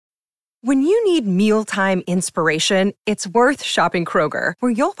When you need mealtime inspiration, it's worth shopping Kroger,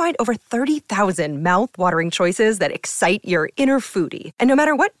 where you'll find over 30,000 mouth-watering choices that excite your inner foodie. And no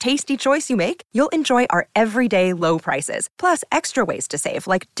matter what tasty choice you make, you'll enjoy our everyday low prices, plus extra ways to save,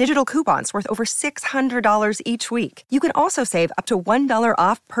 like digital coupons worth over $600 each week. You can also save up to $1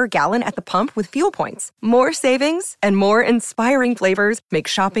 off per gallon at the pump with fuel points. More savings and more inspiring flavors make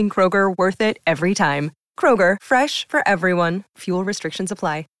shopping Kroger worth it every time. Kroger, fresh for everyone. Fuel restrictions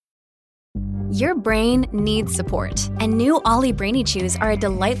apply. Your brain needs support, and new Ollie Brainy Chews are a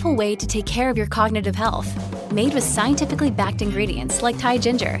delightful way to take care of your cognitive health. Made with scientifically backed ingredients like Thai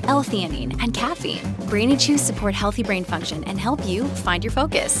ginger, L-theanine, and caffeine, Brainy Chews support healthy brain function and help you find your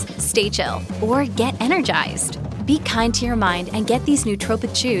focus, stay chill, or get energized. Be kind to your mind and get these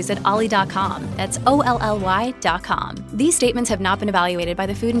nootropic chews at ollie.com. That's OLLY.com. These statements have not been evaluated by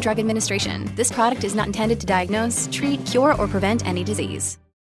the Food and Drug Administration. This product is not intended to diagnose, treat, cure, or prevent any disease.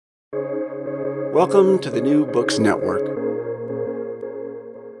 Welcome to the New Books Network.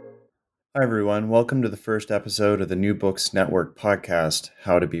 Hi, everyone. Welcome to the first episode of the New Books Network podcast,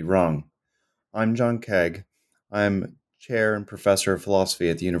 How to Be Wrong. I'm John Keg. I'm chair and professor of philosophy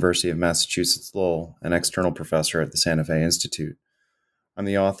at the University of Massachusetts Lowell, and external professor at the Santa Fe Institute. I'm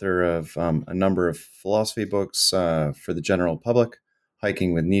the author of a number of philosophy books for the general public,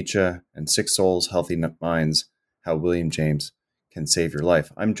 Hiking with Nietzsche, and Sick Souls, Healthy Minds, How William James Can Save Your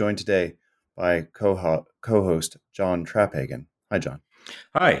Life. I'm joined today by co-host John Traphagen. Hi, John.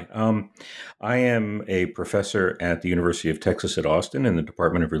 Hi. I am a professor at the University of Texas at Austin in the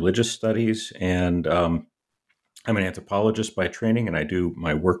Department of Religious Studies, and I'm an anthropologist by training, and I do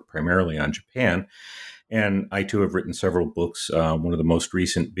my work primarily on Japan. And I, too, have written several books, one of the most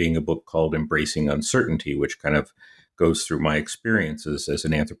recent being a book called Embracing Uncertainty, which kind of goes through my experiences as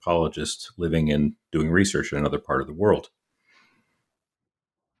an anthropologist living and doing research in another part of the world.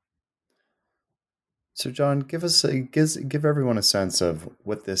 So, John, give everyone a sense of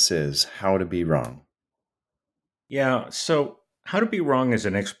what this is, How to Be Wrong. Yeah, so How to Be Wrong is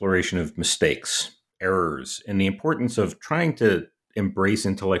an exploration of mistakes, errors, and the importance of trying to embrace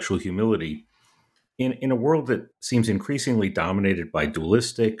intellectual humility in a world that seems increasingly dominated by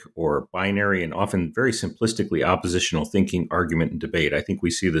dualistic or binary and often very simplistically oppositional thinking, argument, and debate. I think we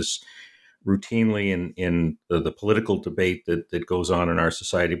see this routinely in the political debate that goes on in our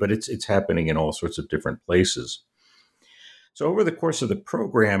society, but it's happening in all sorts of different places. So over the course of the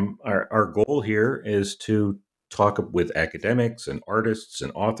program, our goal here is to talk with academics and artists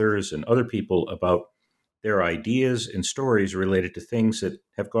and authors and other people about their ideas and stories related to things that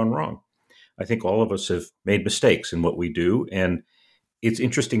have gone wrong. I think all of us have made mistakes in what we do, and it's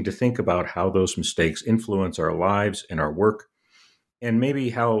interesting to think about how those mistakes influence our lives and our work, and maybe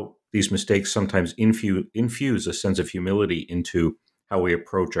how these mistakes sometimes infuse a sense of humility into how we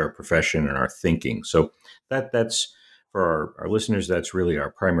approach our profession and our thinking. So that's for our listeners, that's really our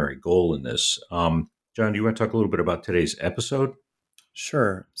primary goal in this. John, do you want to talk a little bit about today's episode?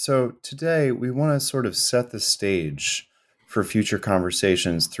 Sure. So today we want to sort of set the stage for future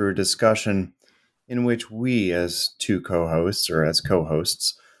conversations through a discussion in which we, as two co-hosts or as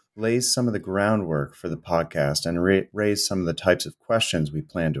co-hosts, lays some of the groundwork for the podcast and raise some of the types of questions we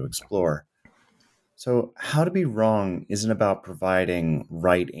plan to explore. So, How to Be Wrong isn't about providing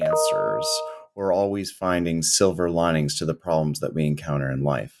right answers or always finding silver linings to the problems that we encounter in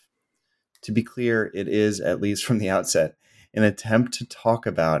life. To be clear, it is, at least from the outset, an attempt to talk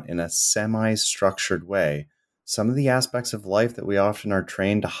about in a semi-structured way some of the aspects of life that we often are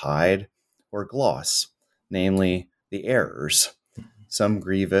trained to hide or gloss, namely the errors. Some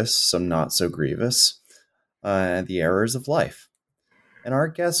grievous, some not so grievous, the errors of life. And our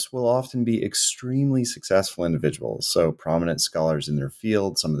guests will often be extremely successful individuals, so prominent scholars in their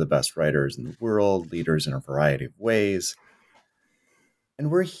field, some of the best writers in the world, leaders in a variety of ways. And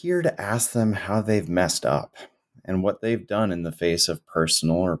we're here to ask them how they've messed up and what they've done in the face of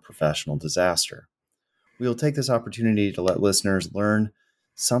personal or professional disaster. We will take this opportunity to let listeners learn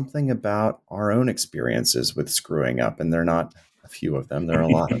something about our own experiences with screwing up, and they're not a few of them. There are a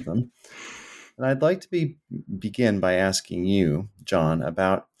lot of them. And I'd like to begin by asking you, John,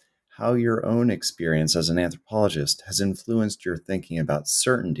 about how your own experience as an anthropologist has influenced your thinking about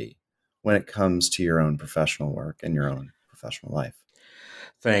certainty when it comes to your own professional work and your own professional life.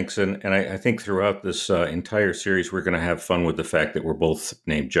 Thanks. And I think throughout this entire series, we're going to have fun with the fact that we're both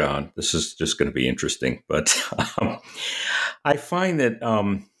named John. This is just going to be interesting. But I find that,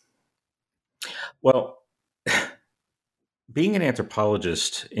 being an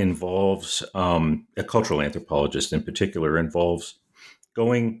anthropologist involves, a cultural anthropologist in particular, involves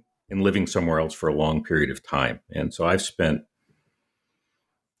going and living somewhere else for a long period of time. And so I've spent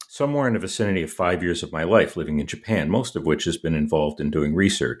somewhere in the vicinity of 5 years of my life living in Japan, most of which has been involved in doing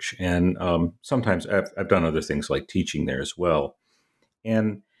research. And sometimes I've done other things like teaching there as well.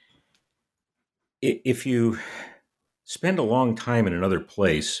 And if you spend a long time in another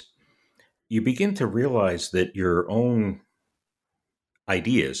place, you begin to realize that your own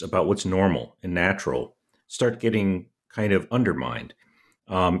ideas about what's normal and natural start getting kind of undermined.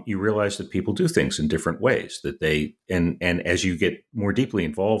 You realize that people do things in different ways, that they and as you get more deeply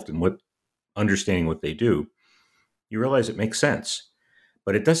involved in understanding what they do, you realize it makes sense,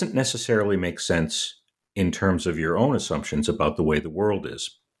 but it doesn't necessarily make sense in terms of your own assumptions about the way the world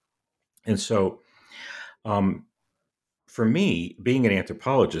is. And so, for me, being an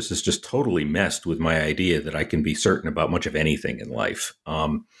anthropologist has just totally messed with my idea that I can be certain about much of anything in life.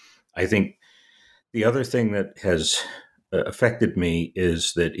 I think the other thing that has affected me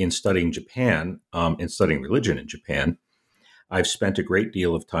is that in studying Japan, in studying religion in Japan, I've spent a great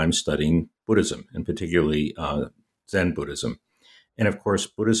deal of time studying Buddhism, and particularly Zen Buddhism. And of course,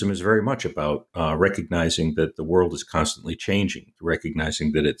 Buddhism is very much about recognizing that the world is constantly changing,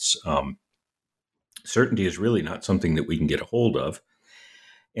 recognizing that its certainty is really not something that we can get a hold of.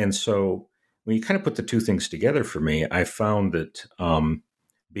 And so when you kind of put the two things together for me, I found that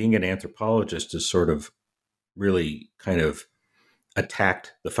being an anthropologist is sort of really kind of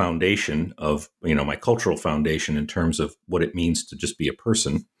attacked the foundation of, my cultural foundation in terms of what it means to just be a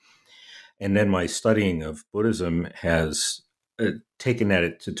person. And then my studying of Buddhism has taken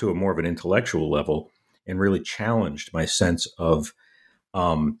that to a more of an intellectual level and really challenged my sense of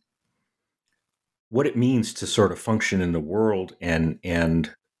what it means to sort of function in the world and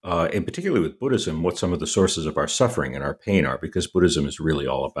particularly with Buddhism, what some of the sources of our suffering and our pain are, because Buddhism is really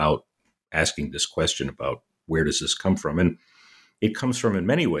all about asking this question about where does this come from? And it comes from, in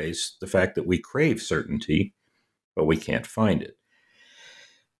many ways, the fact that we crave certainty, but we can't find it.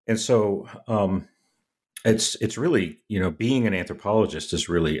 And so it's really, being an anthropologist has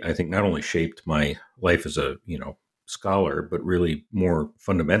really, I think, not only shaped my life as a, scholar, but really more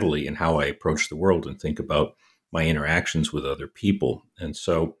fundamentally in how I approach the world and think about my interactions with other people. And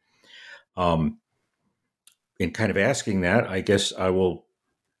so in kind of asking that, I guess I will,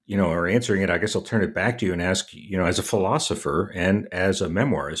 or answering it, I guess I'll turn it back to you and ask, as a philosopher and as a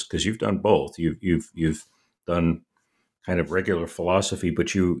memoirist, because you've done both. You've done kind of regular philosophy,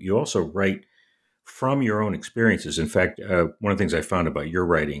 but you also write from your own experiences. In fact, one of the things I found about your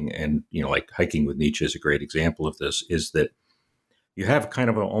writing, and like Hiking with Nietzsche is a great example of this, is that you have kind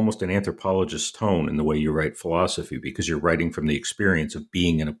of almost an anthropologist tone in the way you write philosophy, because you're writing from the experience of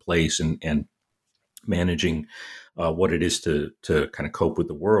being in a place and managing what it is to kind of cope with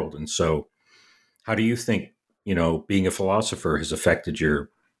the world. And so how do you think, being a philosopher has affected your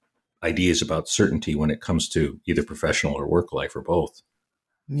ideas about certainty when it comes to either professional or work life or both?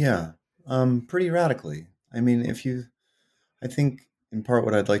 Yeah, pretty radically. I mean, I think in part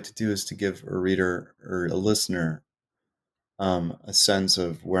what I'd like to do is to give a reader or a listener a sense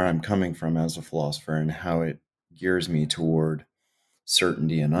of where I'm coming from as a philosopher and how it gears me toward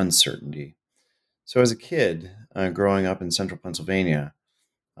certainty and uncertainty. So as a kid, growing up in central Pennsylvania,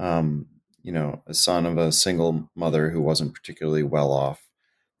 a son of a single mother who wasn't particularly well off,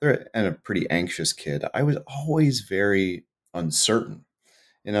 and a pretty anxious kid, I was always very uncertain.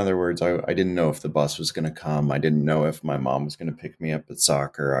 In other words, I didn't know if the bus was going to come. I didn't know if my mom was going to pick me up at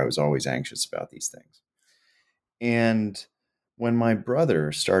soccer. I was always anxious about these things. And when my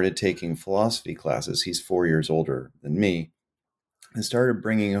brother started taking philosophy classes, he's 4 years older than me, and started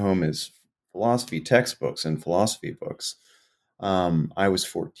bringing home his philosophy textbooks and philosophy books. I was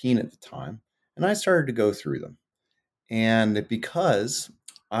 14 at the time, and I started to go through them. And because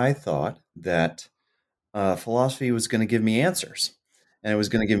I thought that philosophy was going to give me answers, and it was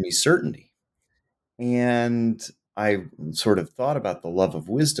going to give me certainty. And I sort of thought about the love of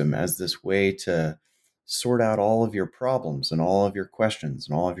wisdom as this way to sort out all of your problems and all of your questions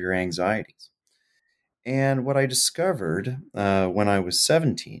and all of your anxieties. And what I discovered when I was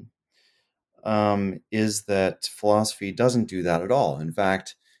 17 is that philosophy doesn't do that at all. In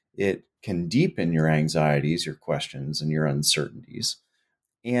fact, it can deepen your anxieties, your questions, and your uncertainties.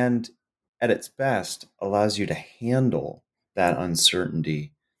 And at its best, allows you to handle that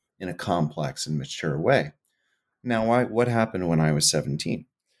uncertainty in a complex and mature way. Now, what happened when I was 17?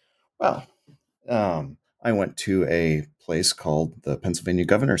 Well, I went to a place called the Pennsylvania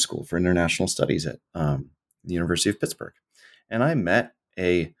Governor's School for International Studies at the University of Pittsburgh. And I met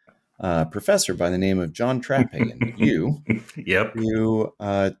a professor by the name of John Traphagen, who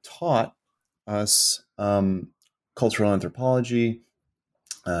taught us cultural anthropology,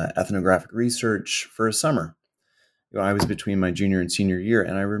 ethnographic research for a summer. I was between my junior and senior year,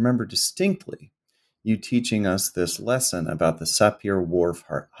 and I remember distinctly you teaching us this lesson about the Sapir-Whorf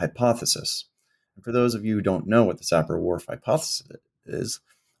hypothesis. And for those of you who don't know what the Sapir-Whorf hypothesis is,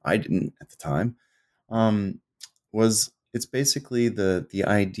 I didn't at the time, it's basically the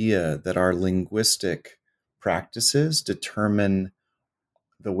idea that our linguistic practices determine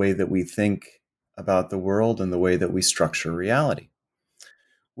the way that we think about the world and the way that we structure reality,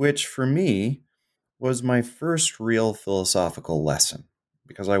 which for me was my first real philosophical lesson,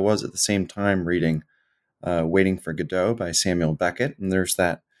 because I was at the same time reading Waiting for Godot by Samuel Beckett. And there's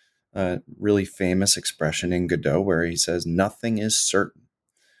that really famous expression in Godot where he says, nothing is certain,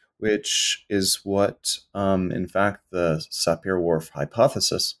 which is what, in fact, the Sapir-Whorf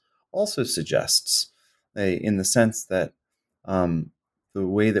hypothesis also suggests, in the sense that the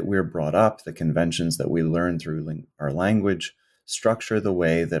way that we're brought up, the conventions that we learn through our language, structure the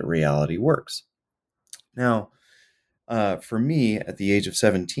way that reality works. Now, for me, at the age of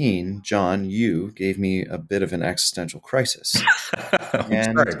 17, John, you gave me a bit of an existential crisis.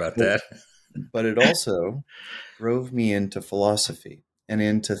 I'm sorry about that. But it also drove me into philosophy and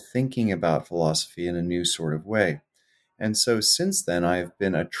into thinking about philosophy in a new sort of way. And so since then, I've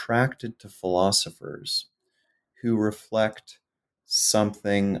been attracted to philosophers who reflect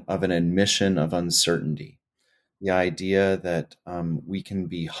something of an admission of uncertainty. The idea that we can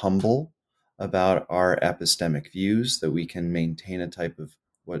be humble about our epistemic views, that we can maintain a type of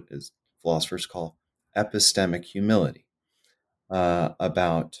what is philosophers call epistemic humility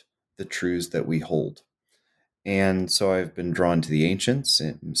about the truths that we hold. And so I've been drawn to the ancients,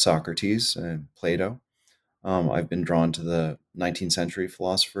 Socrates and Plato. I've been drawn to the 19th century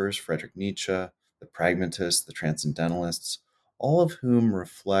philosophers, Friedrich Nietzsche, the pragmatists, the transcendentalists, all of whom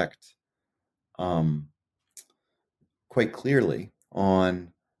reflect quite clearly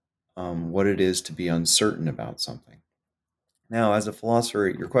on what it is to be uncertain about something. Now, as a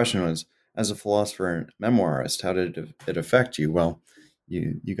philosopher, your question was, as a philosopher and memoirist, how did it affect you? Well,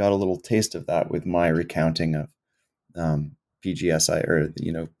 you got a little taste of that with my recounting of PGSI, or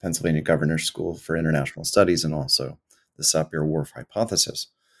Pennsylvania Governor's School for International Studies, and also the Sapir-Whorf hypothesis.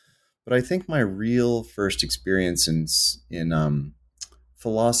 But I think my real first experience in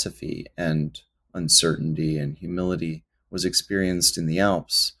philosophy and uncertainty and humility was experienced in the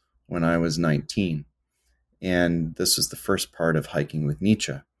Alps when I was 19. And this was the first part of hiking with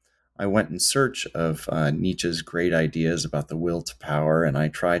Nietzsche. I went in search of Nietzsche's great ideas about the will to power, and I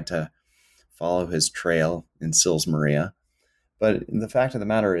tried to follow his trail in Sils Maria. But the fact of the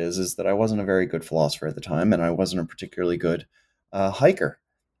matter is that I wasn't a very good philosopher at the time, and I wasn't a particularly good hiker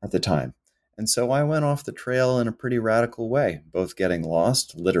at the time. And so I went off the trail in a pretty radical way, both getting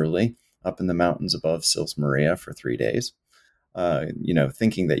lost, literally, up in the mountains above Sils Maria for 3 days,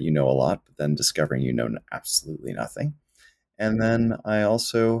 thinking that you know a lot, but then discovering you know absolutely nothing. And then I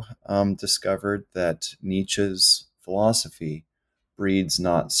also discovered that Nietzsche's philosophy breeds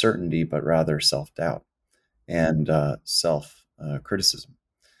not certainty, but rather self-doubt and self-criticism.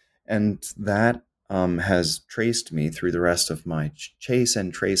 And that has traced me through the rest of my chase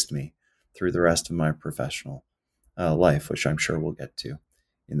and traced me through the rest of my professional life, which I'm sure we'll get to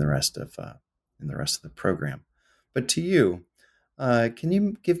in the rest of the program. But to you, can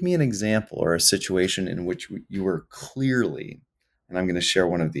you give me an example or a situation in which you were clearly, and I'm going to share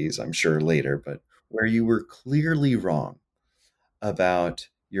one of these, I'm sure later, but where you were clearly wrong about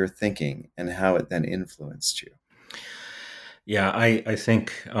your thinking and how it then influenced you? Yeah, I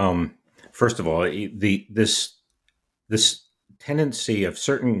think first of all, this tendency of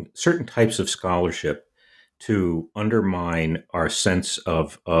certain types of scholarship to undermine our sense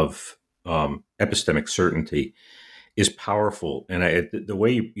of epistemic certainty is powerful, and the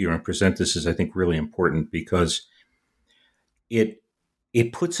way you present this is, I think, really important, because it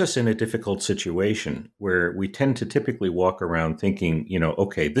puts us in a difficult situation where we tend to typically walk around thinking,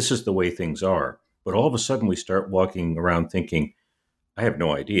 okay, this is the way things are, but all of a sudden we start walking around thinking, I have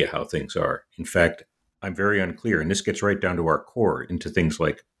no idea how things are. In fact, I'm very unclear, and this gets right down to our core, into things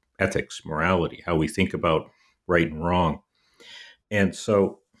like ethics, morality, how we think about right and wrong, and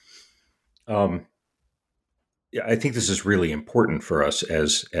so. I think this is really important for us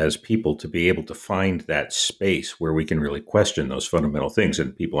as people to be able to find that space where we can really question those fundamental things,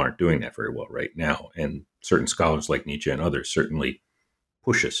 and people aren't doing that very well right now. And certain scholars like Nietzsche and others certainly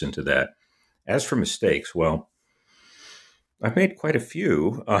push us into that. As for mistakes, well, I've made quite a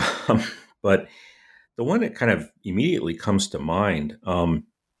few, but the one that kind of immediately comes to mind,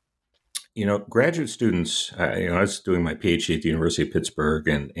 graduate students. I was doing my PhD at the University of Pittsburgh,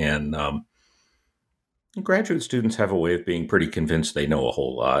 and Graduate students have a way of being pretty convinced they know a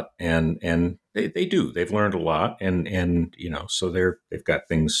whole lot, and they do. They've learned a lot, and so they've got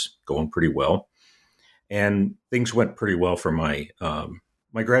things going pretty well, and things went pretty well for my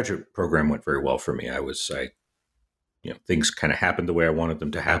graduate program went very well for me. Things kind of happened the way I wanted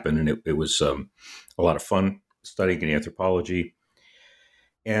them to happen, and it was a lot of fun studying in anthropology.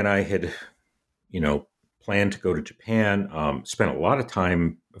 And I had, planned to go to Japan. Spent a lot of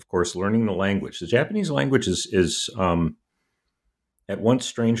time, of course, learning the language. The Japanese language is at once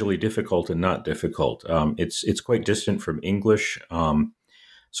strangely difficult and not difficult. It's quite distant from English.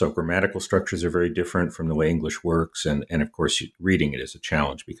 So grammatical structures are very different from the way English works. And of course, reading it is a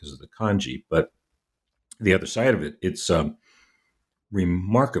challenge because of the kanji. But the other side of it, it's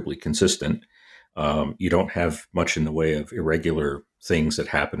remarkably consistent. You don't have much in the way of irregular things that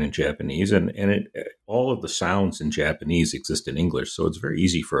happen in Japanese. And all of the sounds in Japanese exist in English. So it's very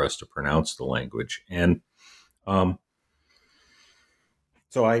easy for us to pronounce the language. And so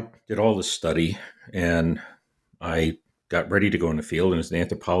I did all this study, and I got ready to go in the field. And as an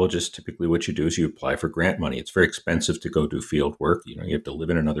anthropologist, typically what you do is you apply for grant money. It's very expensive to go do field work. You have to live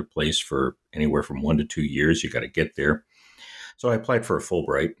in another place for anywhere from 1 to 2 years. You got to get there. So I applied for a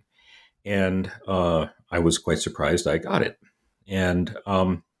Fulbright, and I was quite surprised I got it. And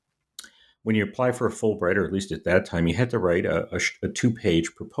when you apply for a Fulbright, or at least at that time, you had to write a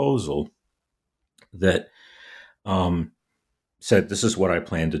 2-page proposal that said, this is what I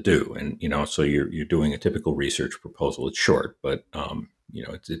plan to do. And, so you're doing a typical research proposal. It's short, but,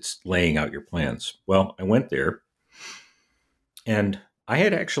 it's laying out your plans. Well, I went there, and I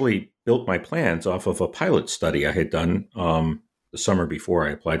had actually built my plans off of a pilot study I had done the summer before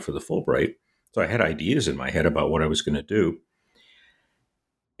I applied for the Fulbright. So I had ideas in my head about what I was going to do.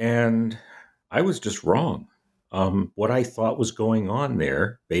 And I was just wrong. What I thought was going on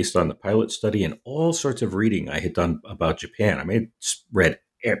there, based on the pilot study and all sorts of reading I had done about Japan. I had read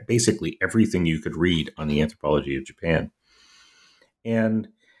basically everything you could read on the anthropology of Japan. And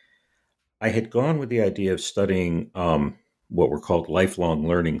I had gone with the idea of studying what were called lifelong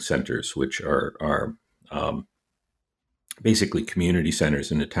learning centers, which are basically community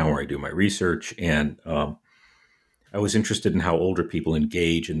centers in the town where I do my research. And I was interested in how older people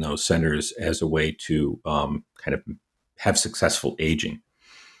engage in those centers as a way to kind of have successful aging.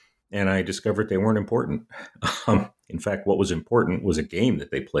 And I discovered they weren't important. In fact, what was important was a game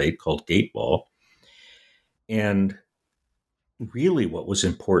that they played called Gateball. And really what was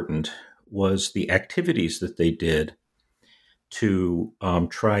important was the activities that they did to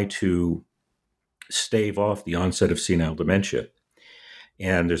try to stave off the onset of senile dementia.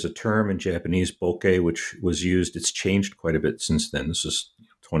 And there's a term in Japanese, bokeh, which was used. It's changed quite a bit since then. This is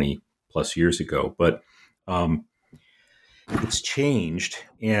 20 plus years ago, but it's changed.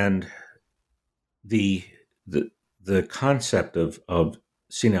 And the concept of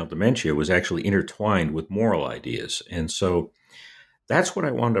senile dementia was actually intertwined with moral ideas. And so that's what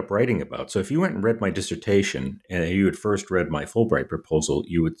I wound up writing about. So if you went and read my dissertation and you had first read my Fulbright proposal,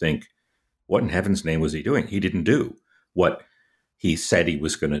 you would think, what in heaven's name was he doing? He didn't do what he said he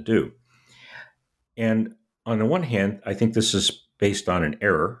was going to do. And on the one hand, I think this is based on an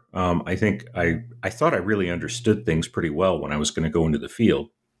error. I think I thought I really understood things pretty well when I was going to go into the field.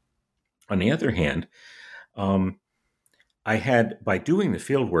 On the other hand, by doing the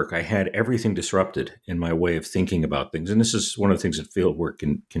field work, I had everything disrupted in my way of thinking about things. And this is one of the things that field work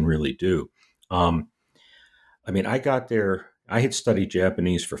can really do. I got there, I had studied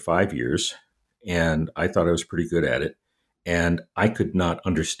Japanese for 5 years, and I thought I was pretty good at it. And I could not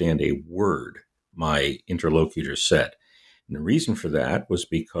understand a word my interlocutor said. And the reason for that was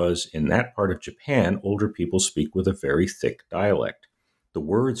because in that part of Japan, older people speak with a very thick dialect. The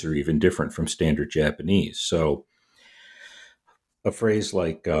words are even different from standard Japanese. So a phrase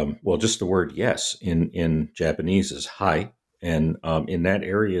like, just the word yes in Japanese is hai. And in that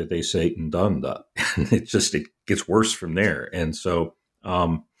area, they say ndanda. It gets worse from there. And so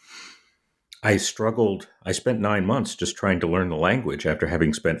I struggled. I spent 9 months just trying to learn the language after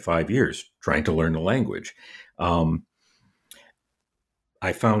having spent 5 years trying to learn the language. I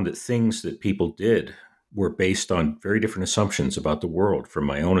found that things that people did were based on very different assumptions about the world from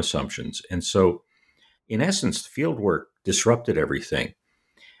my own assumptions. And so, in essence, the field work disrupted everything.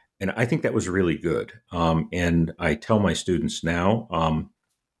 And I think that was really good. And I tell my students now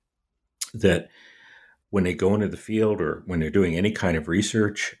that when they go into the field or when they're doing any kind of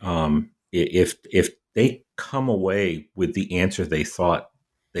research, if they come away with the answer they thought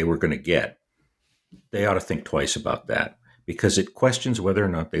they were going to get, they ought to think twice about that, because it questions whether or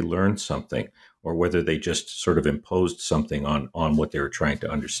not they learned something or whether they just sort of imposed something on what they were trying to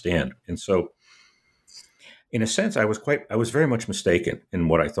understand. And so in a sense, I was very much mistaken in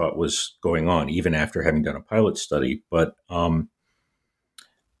what I thought was going on, even after having done a pilot study. But I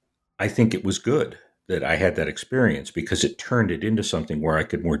think it was good that I had that experience because it turned it into something where I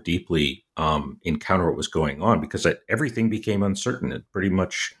could more deeply encounter what was going on because everything became uncertain. It pretty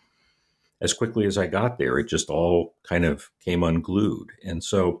much as quickly as I got there, it just all kind of came unglued. And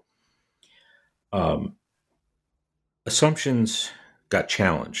so um, assumptions got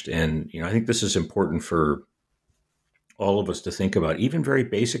challenged. And, I think this is important for all of us to think about, even very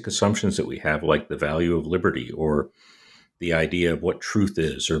basic assumptions that we have, like the value of liberty or the idea of what truth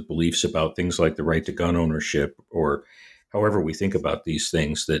is, or beliefs about things like the right to gun ownership, or however we think about these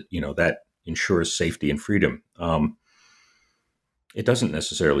things that, that ensures safety and freedom. It doesn't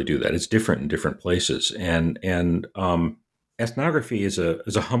necessarily do that. It's different in different places. And ethnography is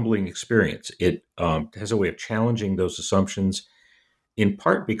a humbling experience. It has a way of challenging those assumptions, in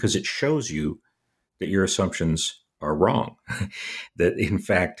part because it shows you that your assumptions are wrong, that in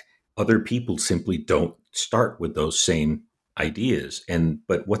fact, other people simply don't start with those same ideas.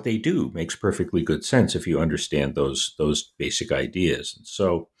 But what they do makes perfectly good sense if you understand those basic ideas. And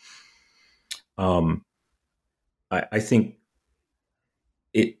so um, I think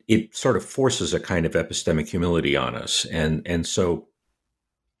it sort of forces a kind of epistemic humility on us. And so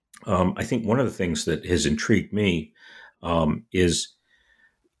I think one of the things that has intrigued me is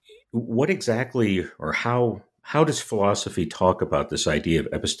what exactly, or how does philosophy talk about this idea of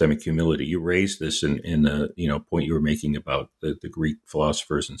epistemic humility? You raised this in the point you were making about the Greek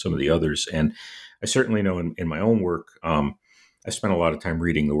philosophers and some of the others, and I certainly know in my own work, I spent a lot of time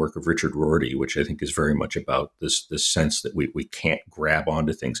reading the work of Richard Rorty, which I think is very much about this sense that we can't grab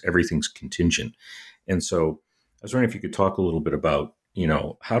onto things; everything's contingent. And so, I was wondering if you could talk a little bit about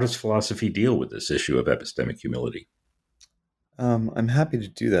how does philosophy deal with this issue of epistemic humility? I'm happy to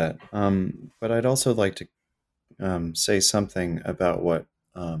do that. But I'd also like to say something about what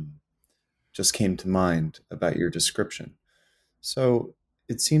just came to mind about your description. So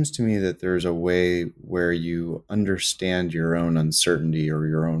it seems to me that there's a way where you understand your own uncertainty or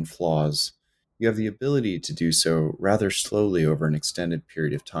your own flaws. You have the ability to do so rather slowly over an extended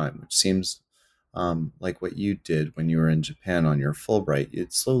period of time, which seems like what you did when you were in Japan on your Fulbright.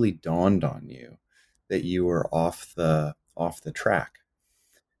 It slowly dawned on you that you were off the track.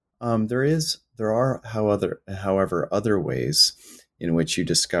 However, other ways in which you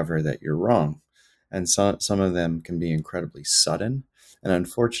discover that you're wrong, and some of them can be incredibly sudden. And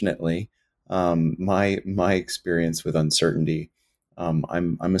unfortunately, my experience with uncertainty,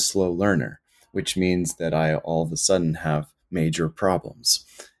 I'm a slow learner, which means that I all of a sudden have major problems,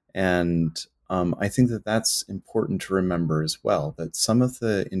 and I think that that's important to remember as well. That some of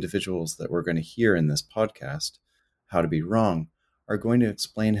the individuals that we're going to hear in this podcast, How to Be Wrong, are going to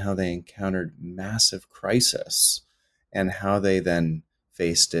explain how they encountered massive crisis and how they then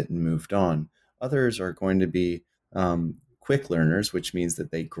faced it and moved on. Others are going to be quick learners, which means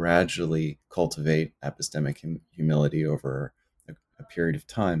that they gradually cultivate epistemic humility over a period of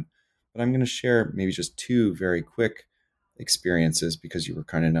time. But I'm going to share maybe just two very quick experiences because you were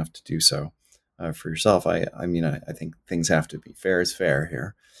kind enough to do so for yourself. I think things have to be fair is fair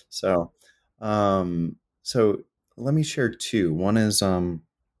here. So let me share two. One is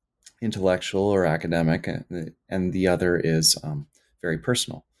intellectual or academic, and the other is very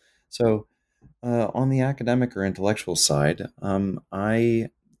personal. So, on the academic or intellectual side, I,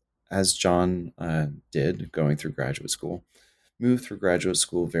 as John did going through graduate school, moved through graduate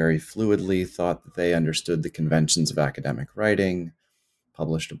school very fluidly, thought that they understood the conventions of academic writing,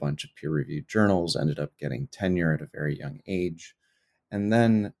 published a bunch of peer-reviewed journals, ended up getting tenure at a very young age. And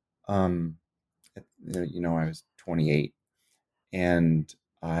then, um, I was 28, and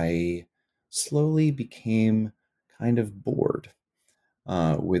I slowly became kind of bored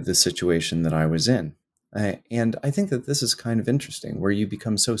with the situation that I was in. And I think that this is kind of interesting, where you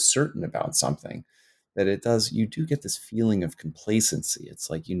become so certain about something that you do get this feeling of complacency. It's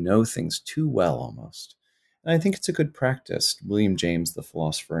like you know things too well almost. And I think it's a good practice. William James, the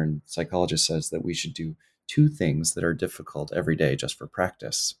philosopher and psychologist, says that we should do two things that are difficult every day just for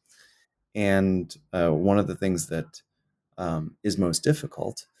practice. And one of the things that is most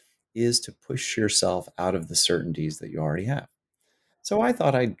difficult is to push yourself out of the certainties that you already have. So I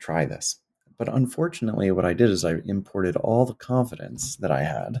thought I'd try this. But unfortunately, what I did is I imported all the confidence that I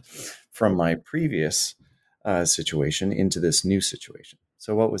had from my previous situation into this new situation.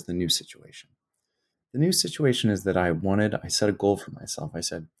 So what was the new situation? The new situation is that I set a goal for myself. I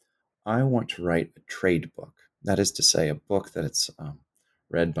said, I want to write a trade book. That is to say, a book that it's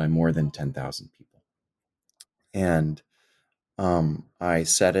read by more than 10,000 people. And I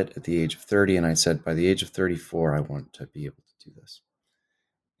set it at the age of 30, and I said, by the age of 34, I want to be able to do this.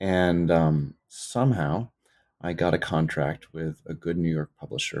 And somehow I got a contract with a good New York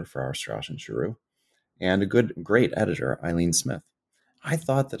publisher for our Strauss and Giroux, and a great editor, Eileen Smith. I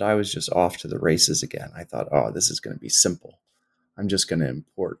thought that I was just off to the races again. I thought, oh, this is going to be simple. I'm just going to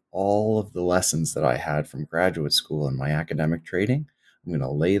import all of the lessons that I had from graduate school and my academic training. I'm going to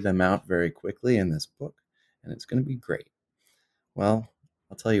lay them out very quickly in this book, and it's going to be great. Well,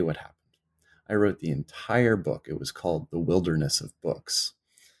 I'll tell you what happened. I wrote the entire book. It was called The Wilderness of Books.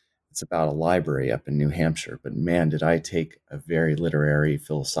 It's about a library up in New Hampshire, but man, did I take a very literary,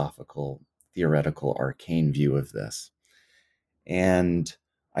 philosophical, theoretical, arcane view of this. And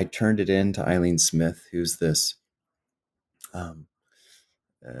I turned it in to Eileen Smith, who's this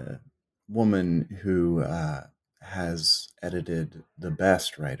woman who has edited the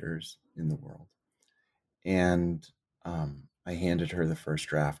best writers in the world. And I handed her the first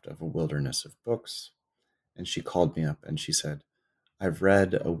draft of A Wilderness of Books, and she called me up and she said, I've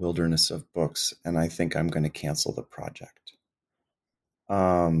read A Wilderness of Books, and I think I'm going to cancel the project.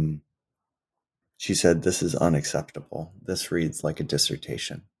 She said, this is unacceptable. This reads like a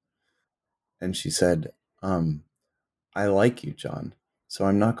dissertation. And she said, I like you, John, so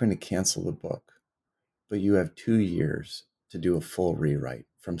I'm not going to cancel the book, but you have 2 years to do a full rewrite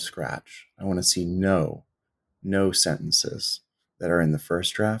from scratch. I want to see no sentences that are in the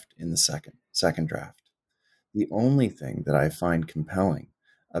first draft in the second draft. The only thing that I find compelling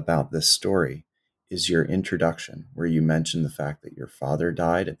about this story is your introduction, where you mention the fact that your father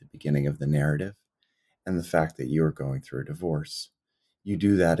died at the beginning of the narrative and the fact that you are going through a divorce. You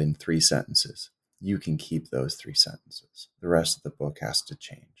do that in 3 sentences. You can keep those 3 sentences. The rest of the book has to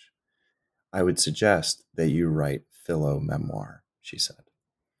change. I would suggest that you write philo-memoir, she said.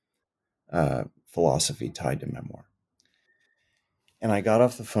 Philosophy tied to memoir. And I got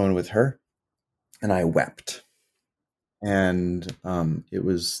off the phone with her and I wept. And it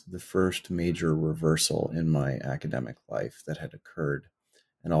was the first major reversal in my academic life that had occurred.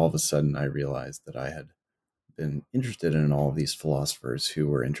 And all of a sudden I realized that I had been interested in all of these philosophers who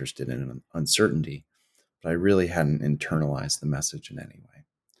were interested in uncertainty, but I really hadn't internalized the message in any way.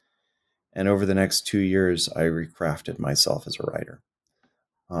 And over the next 2 years, I recrafted myself as a writer.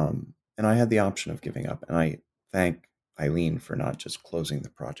 And I had the option of giving up. And I thank Eileen for not just closing the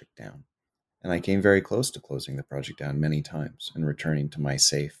project down. And I came very close to closing the project down many times and returning to my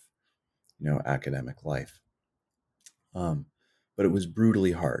safe, academic life. But it was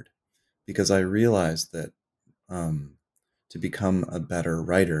brutally hard because I realized that to become a better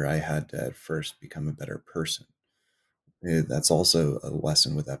writer, I had to at first become a better person. That's also a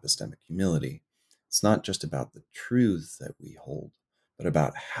lesson with epistemic humility. It's not just about the truths that we hold, but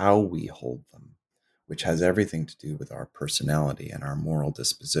about how we hold them, which has everything to do with our personality and our moral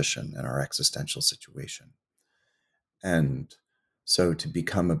disposition and our existential situation. And so to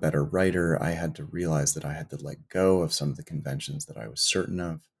become a better writer, I had to realize that I had to let go of some of the conventions that I was certain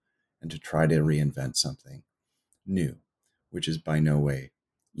of and to try to reinvent something new, which is by no way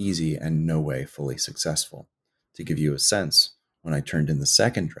easy and no way fully successful. To give you a sense, when I turned in the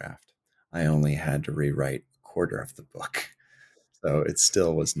second draft, I only had to rewrite a quarter of the book. So it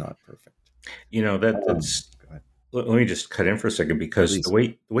still was not perfect. That's. Let me just cut in for a second, because Please.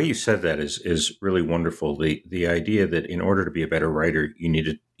 the way you said that is really wonderful. The idea that in order to be a better writer, you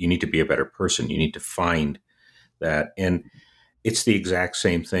need to be a better person. You need to find that, and it's the exact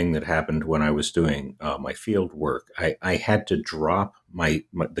same thing that happened when I was doing my field work. I had to drop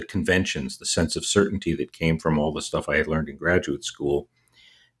the conventions, the sense of certainty that came from all the stuff I had learned in graduate school,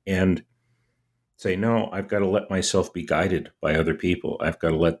 and say, no, I've got to let myself be guided by other people. I've got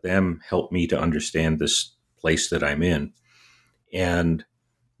to let them help me to understand this place that I'm in, and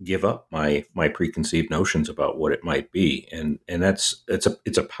give up my preconceived notions about what it might be. And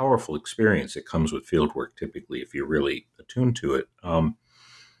it's a powerful experience. It comes with field work typically, if you're really attuned to it.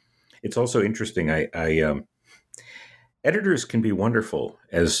 It's also interesting. Editors can be wonderful,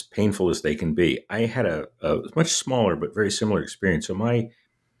 as painful as they can be. I had a much smaller but very similar experience. So my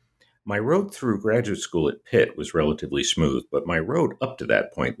road through graduate school at Pitt was relatively smooth, but my road up to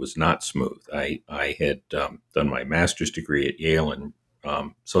that point was not smooth. I had done my master's degree at Yale in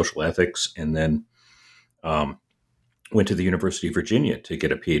social ethics, and then went to the University of Virginia to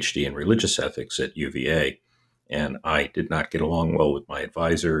get a PhD in religious ethics at UVA. And I did not get along well with my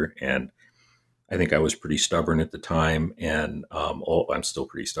advisor, and I think I was pretty stubborn at the time, and I'm still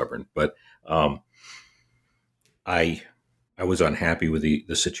pretty stubborn, but I was unhappy with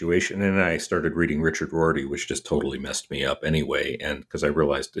the situation, and I started reading Richard Rorty, which just totally messed me up anyway. And because I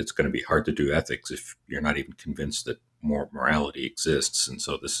realized it's going to be hard to do ethics if you're not even convinced that morality exists, and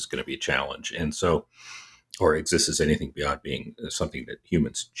so this is going to be a challenge. And so, or exists as anything beyond being something that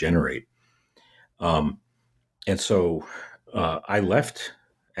humans generate. Um, and so I left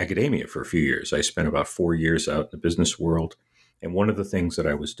academia for a few years. I spent about 4 years out in the business world. And one of the things that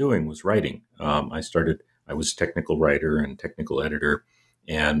I was doing was writing. I was a technical writer and technical editor.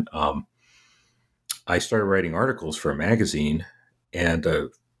 And I started writing articles for a magazine. And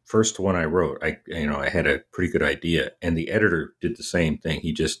the first one I wrote, I had a pretty good idea. And the editor did the same thing.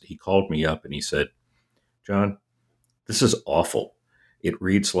 He called me up and he said, "John, this is awful. It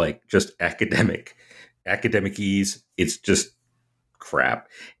reads like just academic-ese. It's just crap,"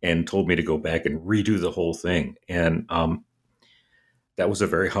 and told me to go back and redo the whole thing. And that was a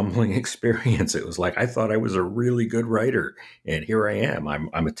very humbling experience. It was like, I thought I was a really good writer, and here I am.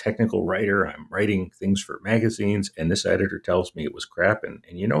 I'm a technical writer. I'm writing things for magazines, and this editor tells me it was crap. And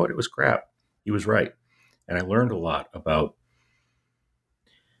you know what? It was crap. He was right. And I learned a lot about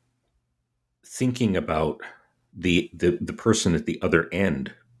thinking about the person at the other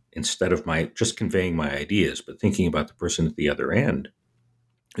end, instead of my just conveying my ideas, but thinking about the person at the other end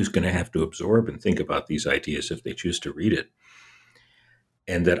who's going to have to absorb and think about these ideas if they choose to read it.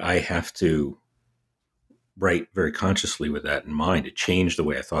 And that I have to write very consciously with that in mind. It changed the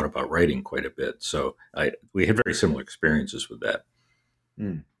way I thought about writing quite a bit. So we had very similar experiences with that.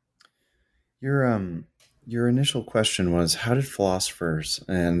 Mm. Your initial question was, how did philosophers,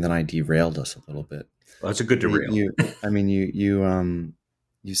 and then I derailed us a little bit. Well, that's a good derail.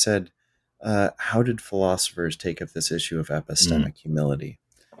 You said, how did philosophers take up this issue of epistemic humility?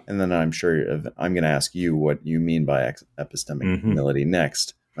 And then I'm going to ask you what you mean by epistemic humility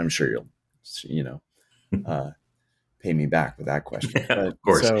next. I'm sure you'll, pay me back with that question. But, of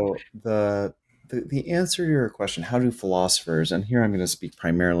course. So the answer to your question, how do philosophers, and here I'm going to speak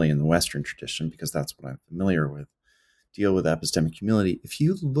primarily in the Western tradition because that's what I'm familiar with, deal with epistemic humility. If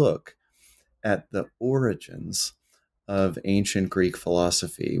you look at the origins of ancient Greek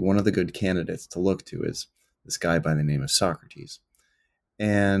philosophy, one of the good candidates to look to is this guy by the name of Socrates.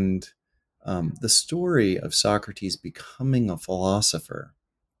 And the story of Socrates becoming a philosopher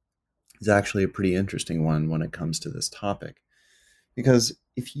is actually a pretty interesting one when it comes to this topic. Because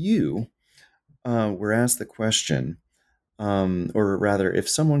if you were asked the question, or rather, if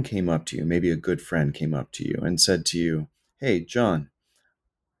someone came up to you, maybe a good friend came up to you and said to you, "Hey, John,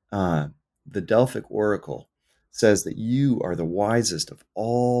 the Delphic Oracle says that you are the wisest of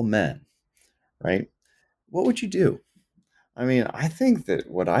all men," right? What would you do? I mean, I think that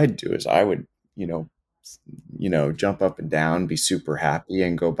what I'd do is I would, jump up and down, be super happy,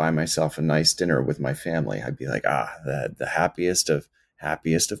 and go buy myself a nice dinner with my family. I'd be like, the happiest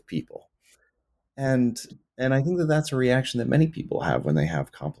of people. And I think that that's a reaction that many people have when they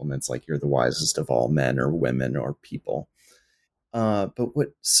have compliments like "you're the wisest of all men" or women or people. But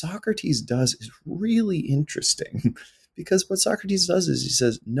what Socrates does is really interesting because what Socrates does is he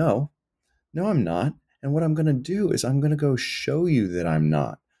says, no, I'm not. And what I'm going to do is I'm going to go show you that I'm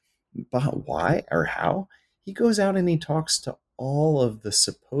not. But why or how? He goes out and he talks to all of the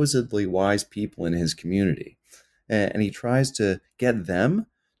supposedly wise people in his community. And he tries to get them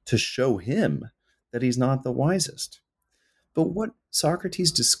to show him that he's not the wisest. But what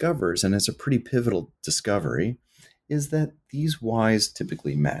Socrates discovers, and it's a pretty pivotal discovery, is that these wise,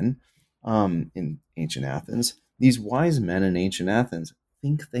 typically men in ancient Athens, these wise men in ancient Athens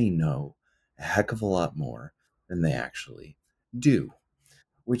think they know a heck of a lot more than they actually do,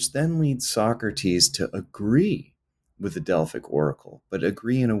 which then leads Socrates to agree with the Delphic Oracle, but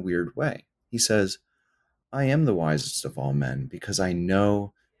agree in a weird way. He says, "I am the wisest of all men because I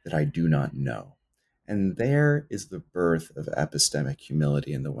know that I do not know." And there is the birth of epistemic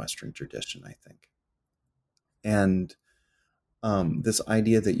humility in the Western tradition, I think. And this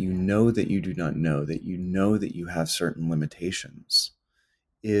idea that you know that you do not know, that you know that you have certain limitations,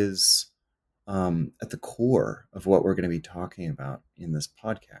 is at the core of what we're going to be talking about in this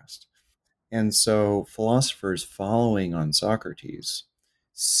podcast. And so philosophers following on Socrates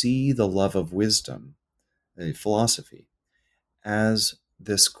see the love of wisdom, philosophy, as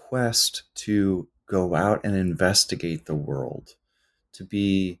this quest to go out and investigate the world, to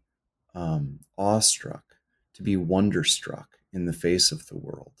be awestruck, to be wonderstruck in the face of the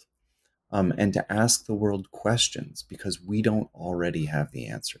world, and to ask the world questions because we don't already have the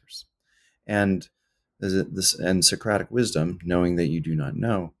answers. And Socratic wisdom, knowing that you do not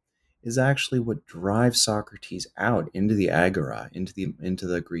know, is actually what drives Socrates out into the agora, into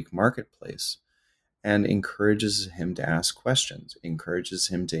the Greek marketplace, and encourages him to ask questions, encourages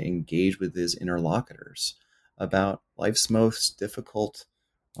him to engage with his interlocutors about life's most difficult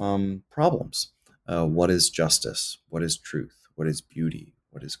problems, What is justice? What is truth? What is beauty?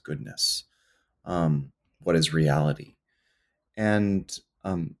 What is goodness? What is reality? And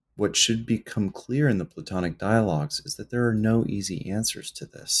what should become clear in the Platonic dialogues is that there are no easy answers to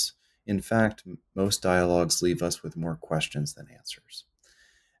this. In fact, most dialogues leave us with more questions than answers.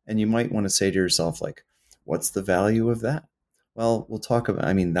 And you might want to say to yourself, like, what's the value of that? Well, we'll talk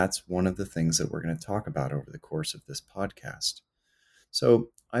about, that's one of the things that we're going to talk about over the course of this podcast. So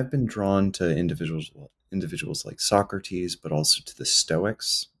I've been drawn to individuals like Socrates, but also to the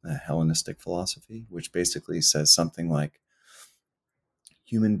Stoics, a Hellenistic philosophy, which basically says something like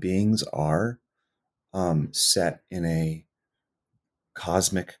human beings are set in a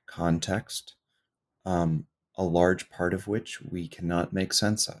cosmic context, a large part of which we cannot make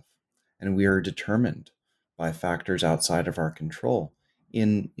sense of. And we are determined by factors outside of our control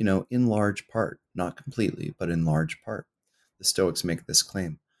in large part, not completely, but in large part. The Stoics make this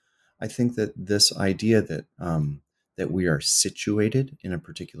claim. I think that this idea that we are situated in a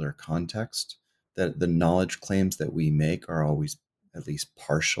particular context, that the knowledge claims that we make are always at least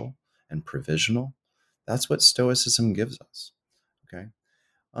partial and provisional, that's what Stoicism gives us. Okay.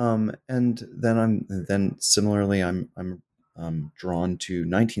 And then similarly, I'm drawn to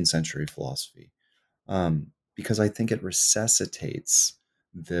 19th century philosophy, because I think it resuscitates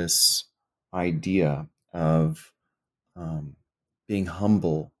this idea of being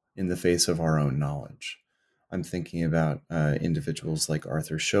humble in the face of our own knowledge. I'm thinking about individuals like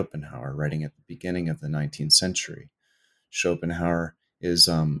Arthur Schopenhauer, writing at the beginning of the 19th century. Schopenhauer is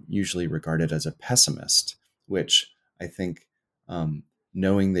usually regarded as a pessimist, which I think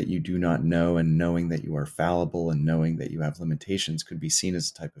knowing that you do not know and knowing that you are fallible and knowing that you have limitations could be seen as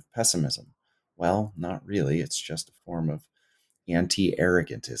a type of pessimism. Well, not really. It's just a form of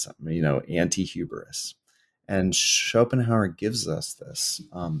anti-arrogantism, anti-hubris. And Schopenhauer gives us this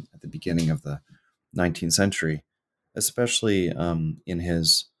at the beginning of the 19th century, especially in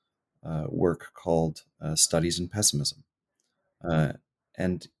his work called Studies in Pessimism.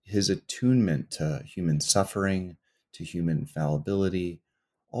 And his attunement to human suffering, to human fallibility,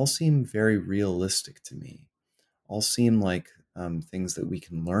 all seem very realistic to me. All seem like things that we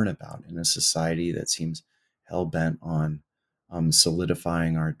can learn about in a society that seems hell-bent on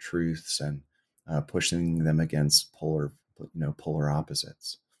solidifying our truths and pushing them against polar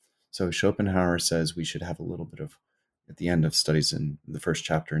opposites. So Schopenhauer says we should have a little bit of, at the end of Studies in the first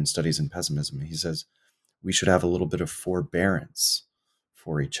chapter in Studies in Pessimism, he says we should have a little bit of forbearance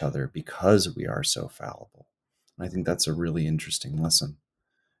for each other because we are so fallible. And I think that's a really interesting lesson.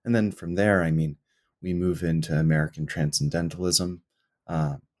 And then from there, we move into American transcendentalism,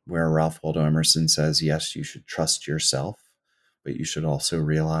 where Ralph Waldo Emerson says, yes, you should trust yourself, but you should also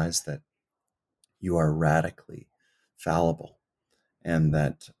realize that you are radically fallible and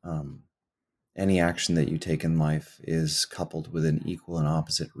that any action that you take in life is coupled with an equal and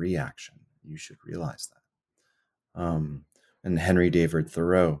opposite reaction. You should realize that. And Henry David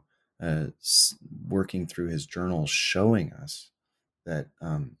Thoreau, working through his journals, showing us that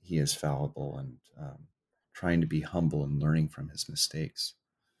he is fallible and trying to be humble and learning from his mistakes.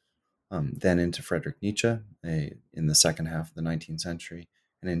 Then into Friedrich Nietzsche in the second half of the 19th century,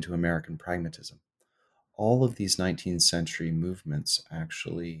 and into American pragmatism. All of these 19th century movements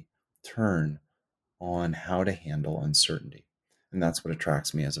actually turn on how to handle uncertainty. And that's what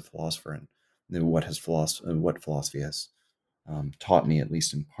attracts me as a philosopher, and what philosophy has taught me, at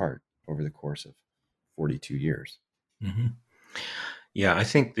least in part, over the course of 42 years. Mm-hmm. Yeah, I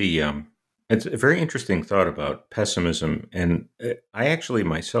think it's a very interesting thought about pessimism, and I actually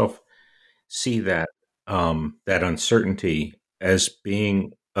myself see that that uncertainty as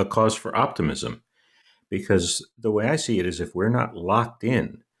being a cause for optimism, because the way I see it is, if we're not locked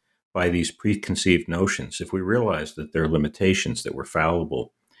in by these preconceived notions, if we realize that there are limitations, that we're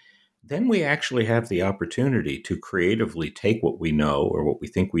fallible, then we actually have the opportunity to creatively take what we know or what we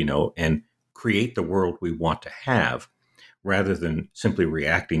think we know and create the world we want to have, rather than simply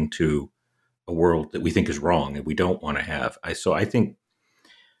reacting to a world that we think is wrong and we don't want to have. So I think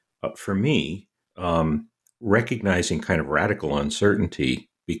for me, recognizing kind of radical uncertainty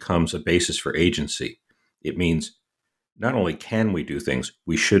becomes a basis for agency. It means not only can we do things,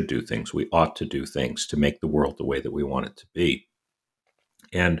 we should do things. We ought to do things to make the world the way that we want it to be.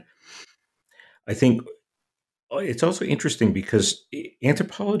 And I think it's also interesting because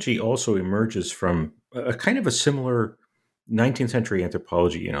anthropology also emerges from a kind of a similar 19th century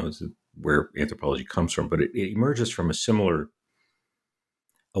anthropology, is where anthropology comes from, but it emerges from a similar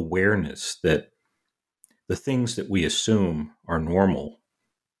awareness that the things that we assume are normal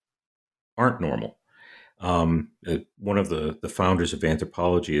aren't normal. One of the founders of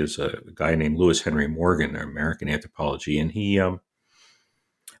anthropology is a guy named Lewis Henry Morgan, an American anthropology, and he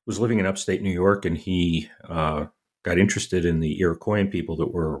was living in upstate New York, and he got interested in the Iroquoian people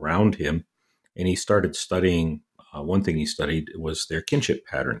that were around him, and he started studying. One thing he studied was their kinship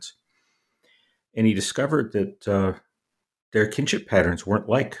patterns, and he discovered that their kinship patterns weren't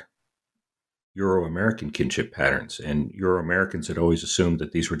like Euro-American kinship patterns, and Euro-Americans had always assumed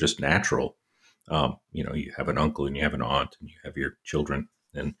that these were just natural. You have an uncle and you have an aunt and you have your children,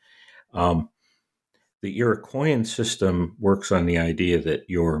 and the Iroquoian system works on the idea that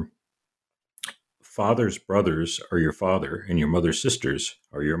your father's brothers are your father and your mother's sisters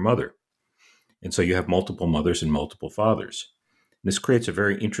are your mother. And so you have multiple mothers and multiple fathers. And this creates a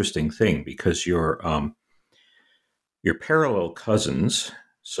very interesting thing because your parallel cousins,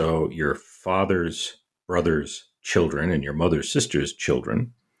 so your father's brother's children and your mother's sister's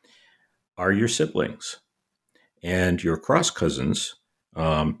children, are your siblings. And your cross cousins,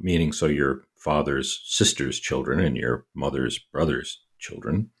 meaning so your father's sister's children and your mother's brother's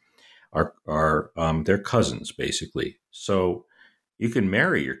children, are their cousins, basically. So you can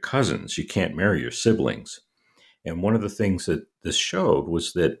marry your cousins, you can't marry your siblings. And one of the things that this showed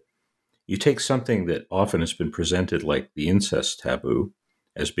was that you take something that often has been presented like the incest taboo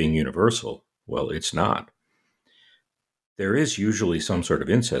as being universal. Well, it's not. There is usually some sort of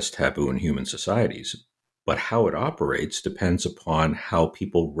incest taboo in human societies, but how it operates depends upon how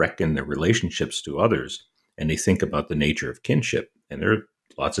people reckon their relationships to others, and they think about the nature of kinship. And there are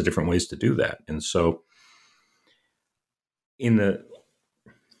lots of different ways to do that. And so in the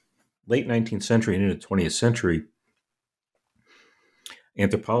late 19th century and into the 20th century,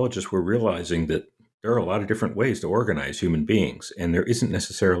 anthropologists were realizing that there are a lot of different ways to organize human beings, and there isn't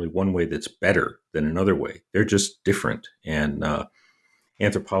necessarily one way that's better than another way. They're just different. And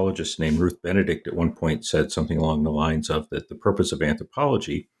anthropologist named Ruth Benedict at one point said something along the lines of that the purpose of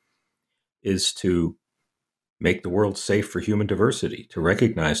anthropology is to make the world safe for human diversity, to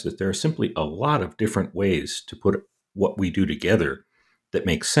recognize that there are simply a lot of different ways to put what we do together that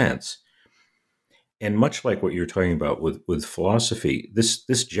makes sense. And much like what you're talking about with philosophy,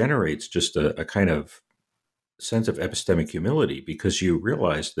 this generates just a kind of sense of epistemic humility, because you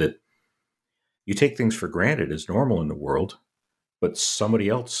realize that you take things for granted as normal in the world, but somebody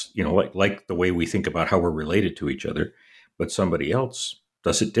else, like the way we think about how we're related to each other, but somebody else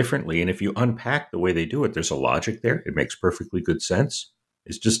does it differently. And if you unpack the way they do it, there's a logic there. It makes perfectly good sense.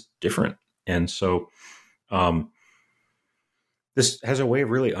 It's just different. And so this has a way of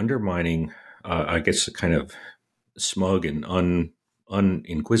really undermining, I guess, a kind of smug and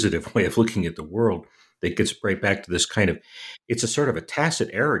uninquisitive way of looking at the world that gets right back to this kind of, it's a sort of a tacit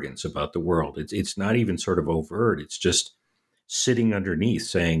arrogance about the world. It's not even sort of overt. It's just sitting underneath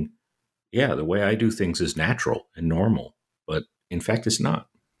saying, yeah, the way I do things is natural and normal, but in fact, it's not.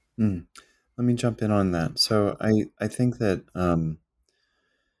 Let me jump in on that. So I think that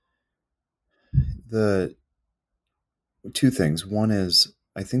the two things. One is,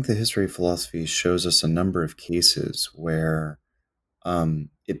 I think the history of philosophy shows us a number of cases where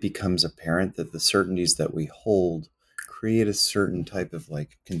it becomes apparent that the certainties that we hold create a certain type of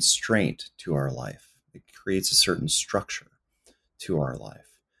like constraint to our life. It creates a certain structure to our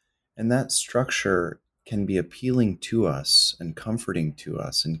life. And that structure can be appealing to us and comforting to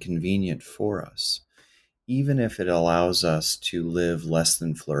us and convenient for us, even if it allows us to live less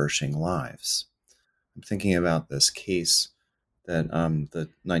than flourishing lives. I'm thinking about this case that the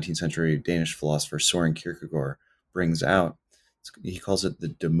 19th century Danish philosopher Søren Kierkegaard brings out. He calls it the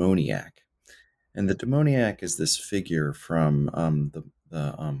demoniac. And the demoniac is this figure from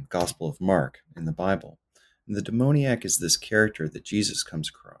the Gospel of Mark in the Bible. And the demoniac is this character that Jesus comes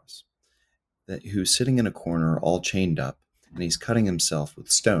across, who's sitting in a corner all chained up, and he's cutting himself with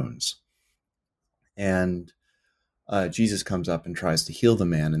stones. And Jesus comes up and tries to heal the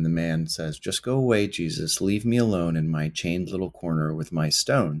man, and the man says, "Just go away, Jesus. Leave me alone in my chained little corner with my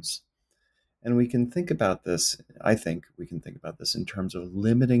stones." And we can think about this, I think we can think about this in terms of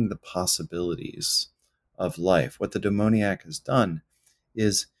limiting the possibilities of life. What the demoniac has done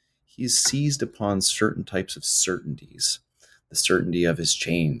is he's seized upon certain types of certainties, the certainty of his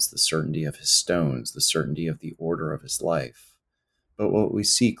chains, the certainty of his stones, the certainty of the order of his life. But what we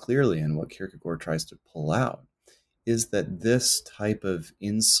see clearly, and what Kierkegaard tries to pull out, is that this type of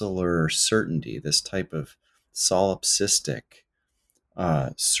insular certainty, this type of solipsistic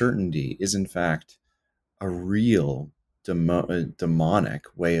certainty is in fact a real demonic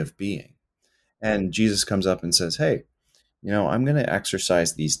way of being. And Jesus comes up and says, "Hey, I'm going to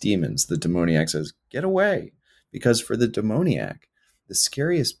exorcise these demons." The demoniac says, "Get away." Because for the demoniac, the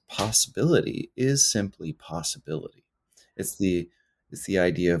scariest possibility is simply possibility. It's the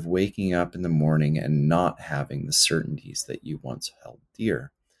idea of waking up in the morning and not having the certainties that you once held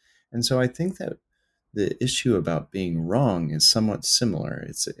dear. And so I think that the issue about being wrong is somewhat similar.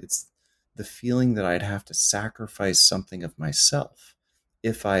 It's the feeling that I'd have to sacrifice something of myself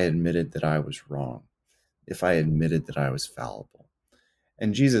if I admitted that I was wrong, if I admitted that I was fallible.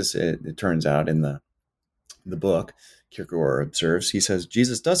 And Jesus, it turns out in the book, Kierkegaard observes, he says,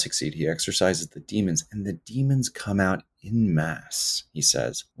 Jesus does succeed. He exorcises the demons, and the demons come out in mass, he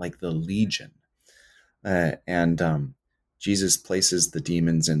says, like the legion. And Jesus places the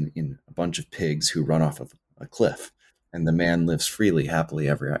demons in a bunch of pigs who run off of a cliff, and the man lives freely, happily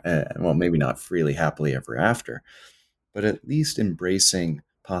well, maybe not freely, happily ever after, but at least embracing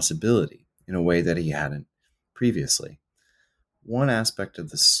possibility in a way that he hadn't previously. One aspect of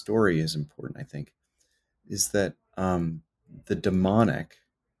the story is important, I think, is that the demonic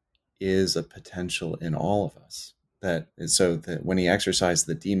is a potential in all of us. So that when he exorcised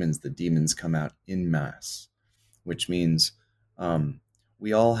the demons come out in mass, which means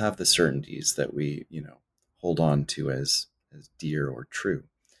we all have the certainties that we, hold on to as dear or true.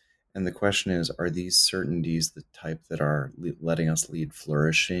 And the question is, are these certainties the type that are letting us lead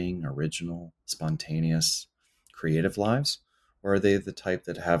flourishing, original, spontaneous, creative lives? Or are they the type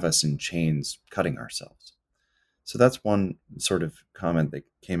that have us in chains, cutting ourselves? So that's one sort of comment that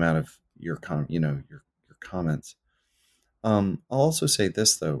came out of your comments. I'll also say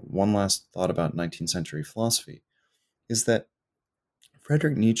this, though. One last thought about 19th century philosophy is that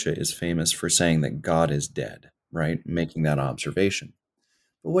Friedrich Nietzsche is famous for saying that God is dead, right? Making that observation.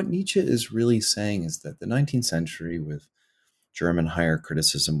 But what Nietzsche is really saying is that the 19th century, with German higher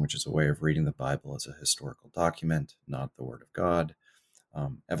criticism, which is a way of reading the Bible as a historical document, not the Word of God,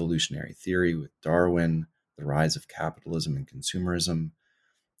 evolutionary theory with Darwin, the rise of capitalism and consumerism,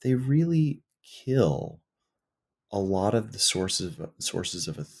 they really kill a lot of the sources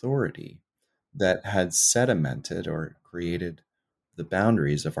of authority that had sedimented or created the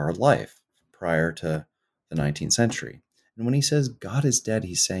boundaries of our life prior to the 19th century. And when he says God is dead,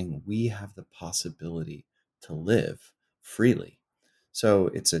 he's saying we have the possibility to live freely. So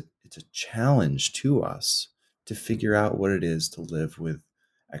it's a challenge to us to figure out what it is to live with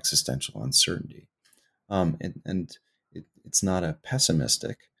existential uncertainty. It's not a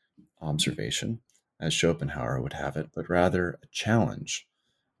pessimistic observation, as Schopenhauer would have it, but rather a challenge,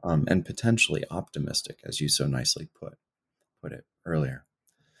 and potentially optimistic, as you so nicely put it earlier.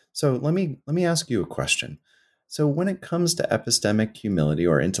 So let me ask you a question. So when it comes to epistemic humility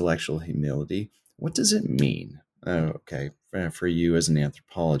or intellectual humility, what does it mean? Okay, for you as an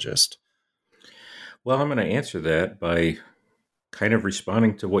anthropologist. Well, I'm going to answer that by kind of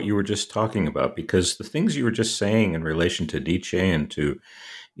responding to what you were just talking about, because the things you were just saying in relation to Nietzsche and to,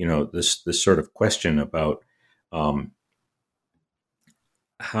 this sort of question about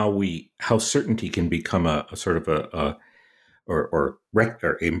how certainty can become a sort of or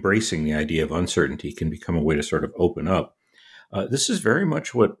embracing the idea of uncertainty can become a way to sort of open up. This is very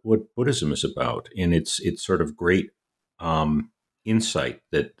much what Buddhism is about, and it's sort of great insight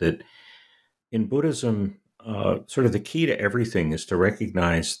that in Buddhism, sort of the key to everything is to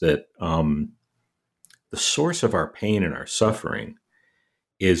recognize that the source of our pain and our suffering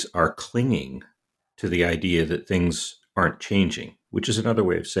is our clinging to the idea that things aren't changing, which is another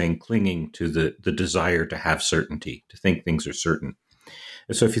way of saying clinging to the desire to have certainty, to think things are certain.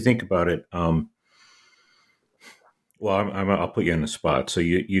 And so if you think about it, I'll put you on the spot. So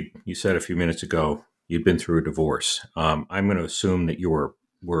you said a few minutes ago you'd been through a divorce. I'm going to assume that you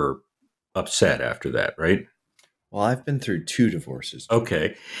were upset after that, right? Well, I've been through 2 divorces.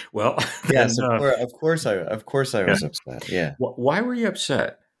 Okay. Well, yes, of course I was upset. Yeah. Why were you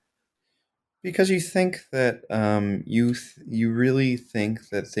upset? Because you think that you really think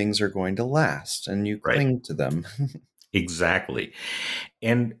that things are going to last, and you cling to them. Exactly.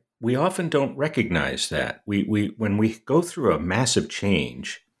 And we often don't recognize that. We when we go through a massive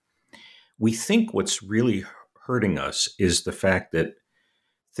change, we think what's really hurting us is the fact that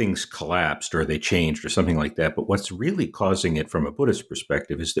things collapsed or they changed or something like that. But what's really causing it from a Buddhist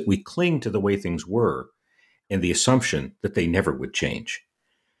perspective is that we cling to the way things were and the assumption that they never would change.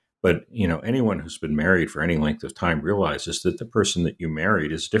 But, anyone who's been married for any length of time realizes that the person that you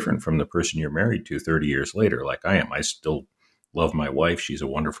married is different from the person you're married to 30 years later, like I am. I still love my wife. She's a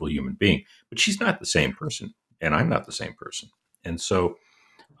wonderful human being, but she's not the same person, and I'm not the same person. And so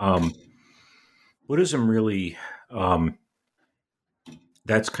Buddhism really,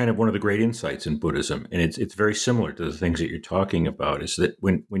 that's kind of one of the great insights in Buddhism. And it's very similar to the things that you're talking about, is that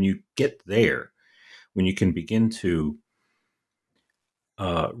when you get there, when you can begin to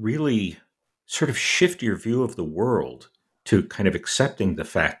really sort of shift your view of the world to kind of accepting the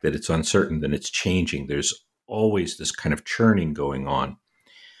fact that it's uncertain, that it's changing. There's always this kind of churning going on.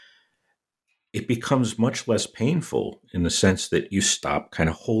 It becomes much less painful in the sense that you stop kind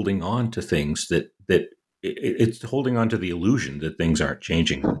of holding on to things it's holding on to the illusion that things aren't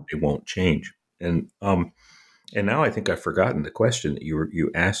changing, that they won't change. And now I think I've forgotten the question that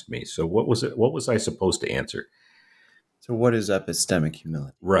you asked me. So what was it? What was I supposed to answer? So what is epistemic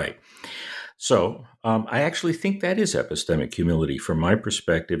humility? Right. So I actually think that is epistemic humility from my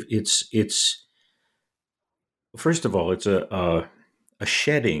perspective. It's first of all, it's a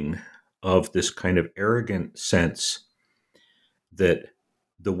shedding of this kind of arrogant sense that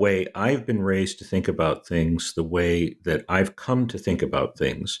the way I've been raised to think about things, the way that I've come to think about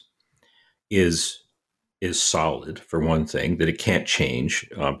things, is solid, for one thing, that it can't change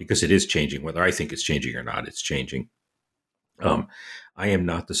because it is changing. Whether I think it's changing or not, it's changing. I am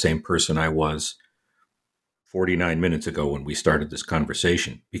not the same person I was 49 minutes ago when we started this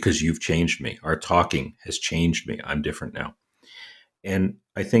conversation because you've changed me. Our talking has changed me. I'm different now. And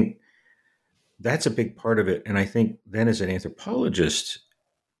I think that's a big part of it. And I think then as an anthropologist,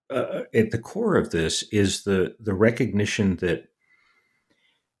 at the core of this is the recognition that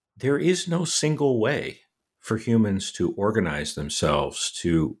there is no single way for humans to organize themselves,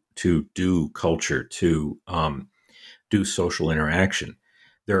 to do culture, to do social interaction.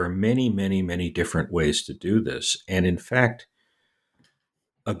 There are many, many, many different ways to do this. And in fact,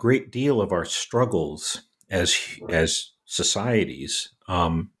 a great deal of our struggles as societies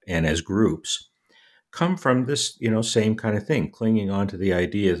and as groups come from this, same kind of thing, clinging on to the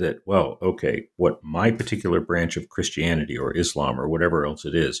idea that, well, okay, what my particular branch of Christianity or Islam or whatever else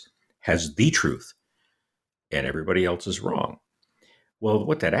it is has the truth and everybody else is wrong. Well,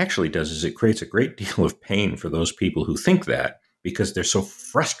 what that actually does is it creates a great deal of pain for those people who think that because they're so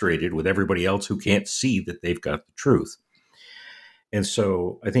frustrated with everybody else who can't see that they've got the truth. And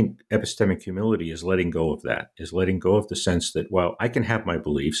so I think epistemic humility is letting go of that, is letting go of the sense that, well, I can have my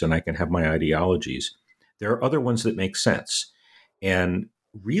beliefs and I can have my ideologies. There are other ones that make sense. And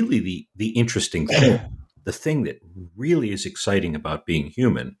really the interesting thing, the thing that really is exciting about being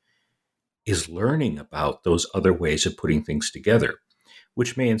human is learning about those other ways of putting things together,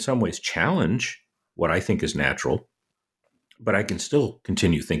 which may in some ways challenge what I think is natural, but I can still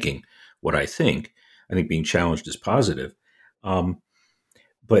continue thinking what I think. I think being challenged is positive.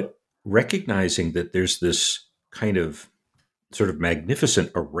 But recognizing that there's this kind of sort of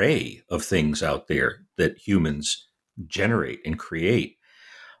magnificent array of things out there that humans generate and create,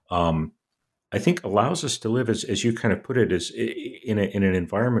 I think allows us to live, as you kind of put it, as in an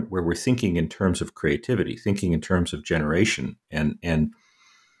environment where we're thinking in terms of creativity, thinking in terms of generation, and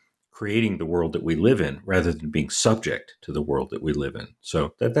creating the world that we live in, rather than being subject to the world that we live in.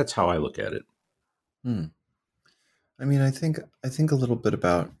 So that's how I look at it. I mean, I think a little bit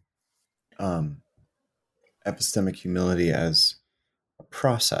about epistemic humility as a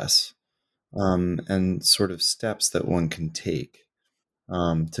process and sort of steps that one can take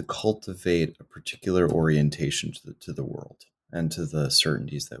to cultivate a particular orientation to the world and to the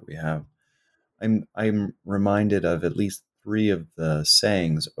certainties that we have. I'm reminded of at least 3 of the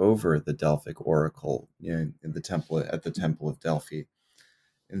sayings over the Delphic oracle, in the temple at the Temple of Delphi.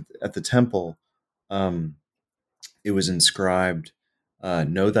 At the temple, it was inscribed,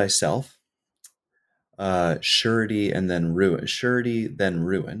 "Know thyself." Surety and then ruin. Surety then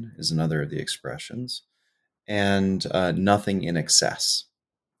ruin is another of the expressions, and nothing in excess.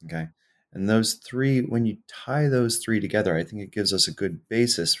 Okay, and those 3, when you tie those 3 together, I think it gives us a good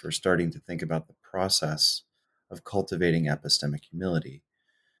basis for starting to think about the process of cultivating epistemic humility.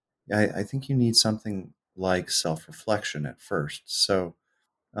 I think you need something like self-reflection at first. So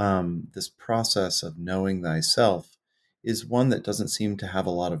this process of knowing thyself is one that doesn't seem to have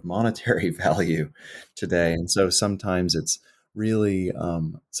a lot of monetary value today, and so sometimes it's really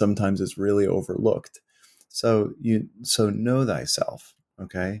overlooked. So know thyself,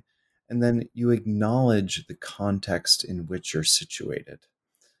 okay, and then you acknowledge the context in which you're situated.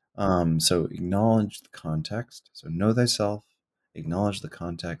 So acknowledge the context. So know thyself, acknowledge the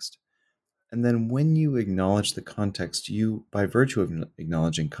context. And then when you acknowledge the context, you, by virtue of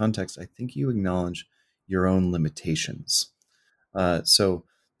acknowledging context, I think you acknowledge your own limitations. So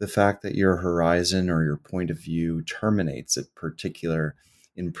the fact that your horizon or your point of view terminates in particular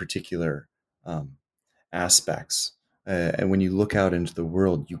aspects. And when you look out into the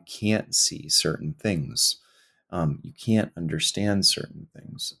world, you can't see certain things. You can't understand certain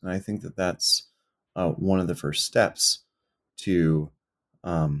things. And I think that that's one of the first steps to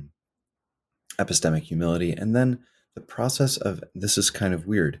epistemic humility. And then the process of this is kind of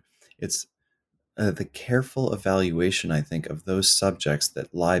weird. It's the careful evaluation, I think, of those subjects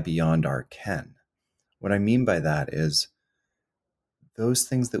that lie beyond our ken. What I mean by that is those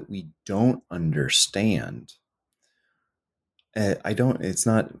things that we don't understand. It's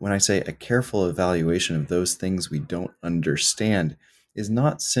not, when I say a careful evaluation of those things we don't understand, is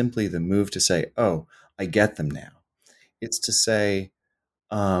not simply the move to say, oh, I get them now. It's to say,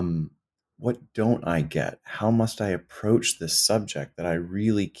 um, what don't I get? How must I approach this subject that I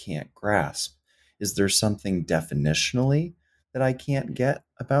really can't grasp? Is there something definitionally that I can't get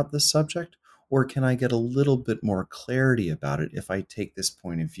about this subject? Or can I get a little bit more clarity about it if I take this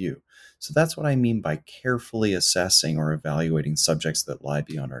point of view? So that's what I mean by carefully assessing or evaluating subjects that lie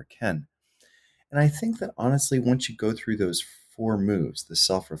beyond our ken. And I think that honestly, once you go through those four moves, the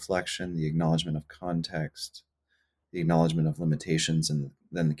self-reflection, the acknowledgement of context, the acknowledgement of limitations, and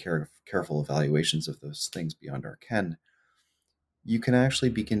then the careful evaluations of those things beyond our ken, you can actually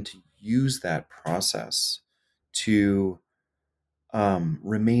begin to use that process to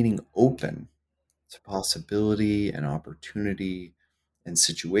remaining open to possibility and opportunity and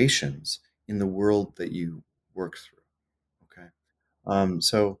situations in the world that you work through. Okay.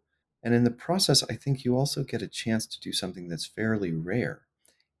 So, and in the process, I think you also get a chance to do something that's fairly rare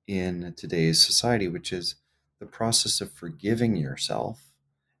in today's society, which is the process of forgiving yourself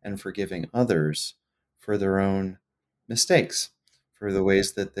and forgiving others for their own mistakes, for the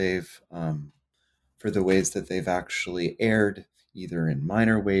ways that they've actually erred, either in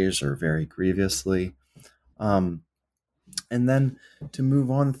minor ways or very grievously, um, and then to move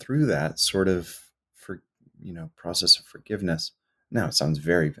on through that sort of process of forgiveness. Now it sounds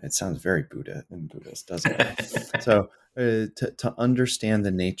very Buddhist, doesn't it? So to understand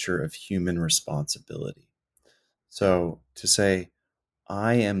the nature of human responsibility. So to say,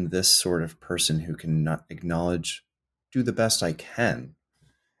 I am this sort of person who can not do the best I can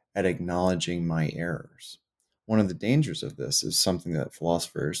at acknowledging my errors. One of the dangers of this is something that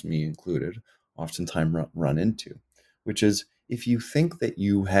philosophers, me included, oftentimes run into, which is if you think that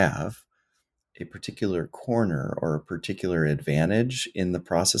you have a particular corner or a particular advantage in the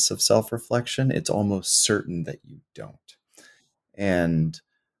process of self-reflection, it's almost certain that you don't. And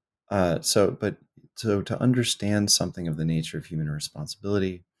so to understand something of the nature of human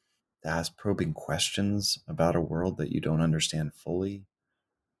responsibility, to ask probing questions about a world that you don't understand fully,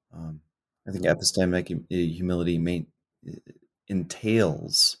 I think epistemic humility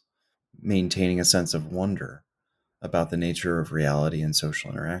entails maintaining a sense of wonder about the nature of reality and social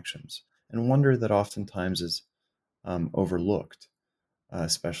interactions, and wonder that oftentimes is overlooked,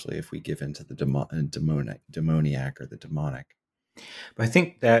 especially if we give into the demoniac or the demonic. But I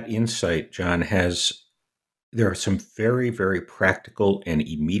think that insight, John, there are some very, very practical and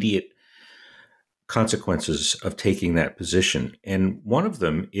immediate consequences of taking that position. And one of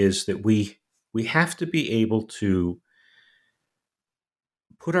them is that we have to be able to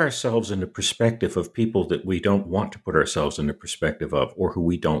put ourselves in the perspective of people that we don't want to put ourselves in the perspective of, or who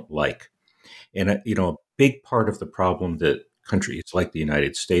we don't like. And, a big part of the problem that countries like the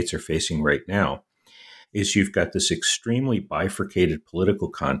United States are facing right now is you've got this extremely bifurcated political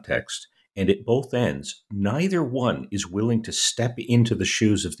context, and at both ends, neither one is willing to step into the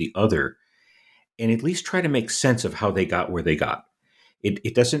shoes of the other and at least try to make sense of how they got where they got.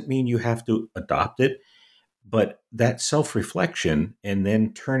 It doesn't mean you have to adopt it, but that self-reflection and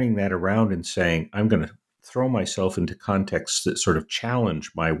then turning that around and saying, I'm going to throw myself into contexts that sort of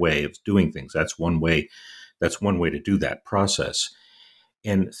challenge my way of doing things. That's one way to do that process.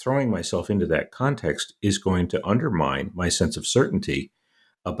 And throwing myself into that context is going to undermine my sense of certainty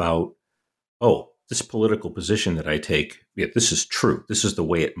about, oh, this political position that I take, yeah, this is true. This is the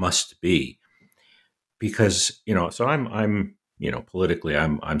way it must be. Because, so I'm politically,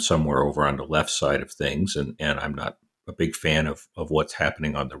 I'm somewhere over on the left side of things, and I'm not a big fan of what's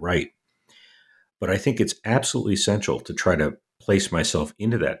happening on the right. But I think it's absolutely essential to try to place myself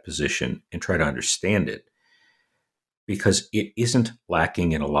into that position and try to understand it, because it isn't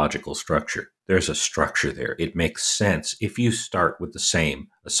lacking in a logical structure. There's a structure there. It makes sense if you start with the same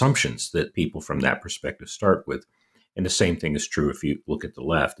assumptions that people from that perspective start with. And the same thing is true if you look at the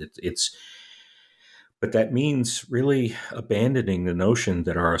left. But that means really abandoning the notion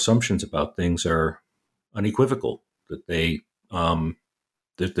that our assumptions about things are unequivocal, that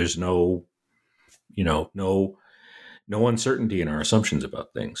that there's no uncertainty in our assumptions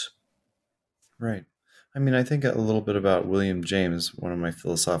about things. Right. I mean, I think a little bit about William James, one of my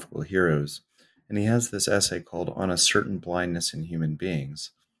philosophical heroes, and he has this essay called On a Certain Blindness in Human Beings.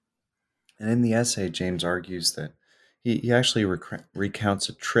 And in the essay, James argues that he actually recounts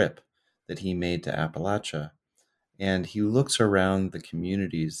a trip that he made to Appalachia and he looks around the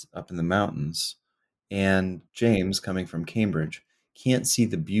communities up in the mountains, and James, coming from Cambridge, can't see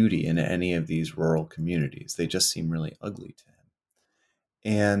the beauty in any of these rural communities. They just seem really ugly to him.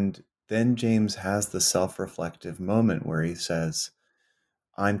 And then James has the self-reflective moment where he says,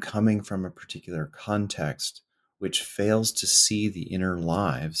 I'm coming from a particular context which fails to see the inner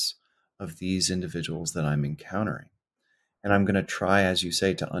lives of these individuals that I'm encountering. And I'm going to try, as you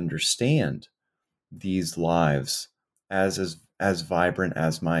say, to understand these lives as vibrant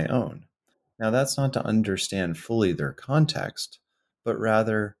as my own. Now, that's not to understand fully their context, but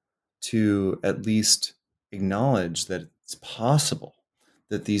rather to at least acknowledge that it's possible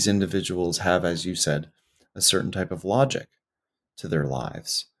that these individuals have, as you said, a certain type of logic to their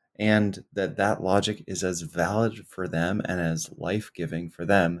lives, and that logic is as valid for them and as life-giving for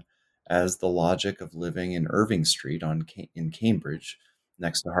them as the logic of living in Irving Street in Cambridge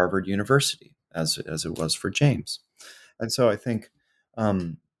next to Harvard University, as it was for James. And so I think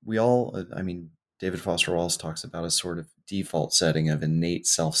we all, I mean, David Foster Wallace talks about a sort of default setting of innate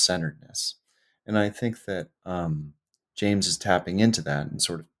self-centeredness. And I think that James is tapping into that and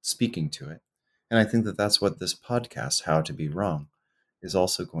sort of speaking to it. And I think that that's what this podcast, How to Be Wrong, is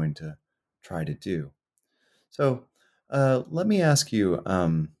also going to try to do. So let me ask you,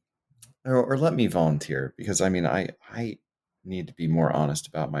 or let me volunteer, because I mean, I need to be more honest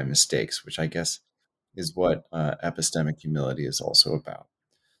about my mistakes, which I guess is what epistemic humility is also about.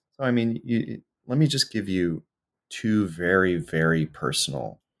 So, I mean, let me just give you two very, very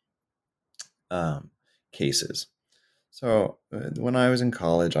personal cases. So, when I was in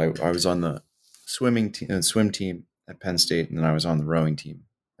college, I was on the swim team at Penn State, and then I was on the rowing team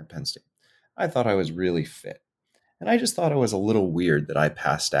at Penn State. I thought I was really fit. And I just thought it was a little weird that I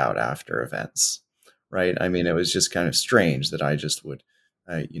passed out after events, right? I mean, it was just kind of strange that I just would,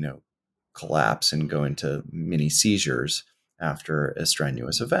 collapse and go into mini seizures after a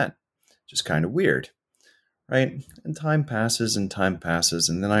strenuous event. Just kind of weird, right? And time passes, and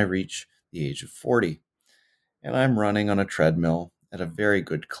then I reach the age of 40. And I'm running on a treadmill at a very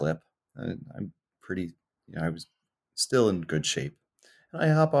good clip. I'm pretty, I was still in good shape. And I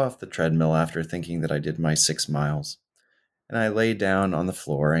hop off the treadmill after thinking that I did my 6 miles. And I lay down on the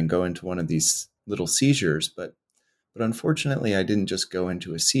floor and go into one of these little seizures. But unfortunately, I didn't just go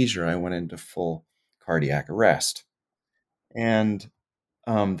into a seizure. I went into full cardiac arrest. And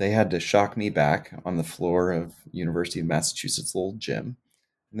they had to shock me back on the floor of University of Massachusetts' little gym.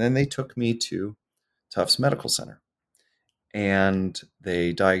 And then they took me to Tufts Medical Center. And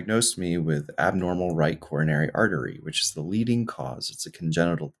they diagnosed me with abnormal right coronary artery, which is the leading cause. It's a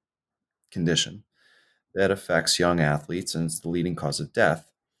congenital condition that affects young athletes, and it's the leading cause of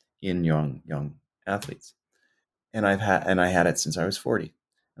death in young athletes. And I had it since I was 40.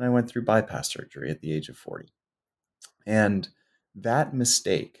 And I went through bypass surgery at the age of 40. And that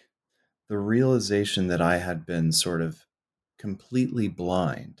mistake, the realization that I had been sort of completely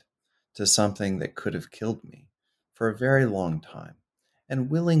blind to something that could have killed me for a very long time,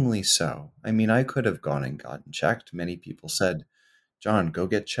 and willingly so. I mean, I could have gone and gotten checked. Many people said, John, go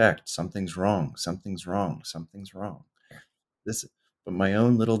get checked. Something's wrong. But my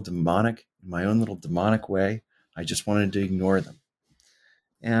own little demonic way, I just wanted to ignore them.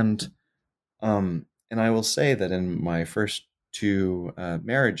 And I will say that in my first 2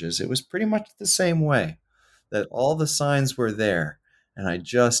 marriages, it was pretty much the same way, that all the signs were there, and I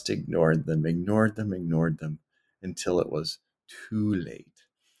just ignored them until it was too late.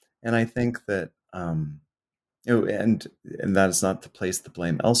 And I think that, and that is not to place the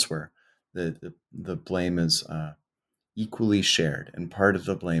blame elsewhere. The blame is equally shared, and part of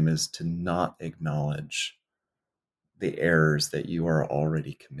the blame is to not acknowledge the errors that you are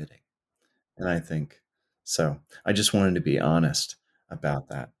already committing. And I think so. I just wanted to be honest about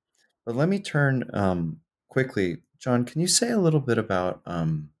that. But let me turn quickly. John, can you say a little bit about,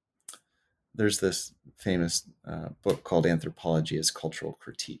 there's this famous book called Anthropology as Cultural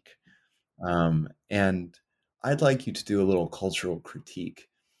Critique. And I'd like you to do a little cultural critique.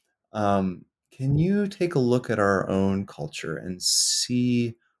 Can you take a look at our own culture and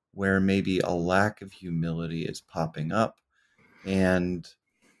see where maybe a lack of humility is popping up, and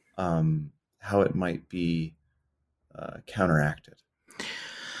how it might be counteracted?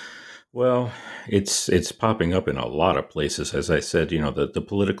 Well, it's popping up in a lot of places. As I said, the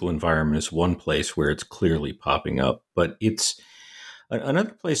political environment is one place where it's clearly popping up, but it's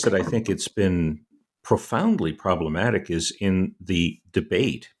another place that I think it's been profoundly problematic is in the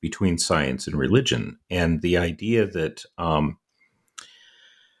debate between science and religion, and the idea that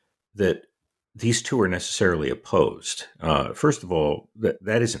that these two are necessarily opposed. First of all,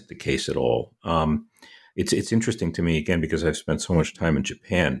 that isn't the case at all. it's interesting to me, again, because I've spent so much time in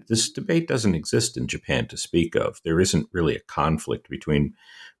Japan. This debate doesn't exist in Japan to speak of. There isn't really a conflict between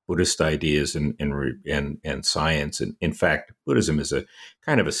Buddhist ideas and science. And in fact, Buddhism is a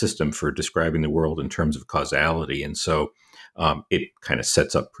kind of a system for describing the world in terms of causality, and so it kind of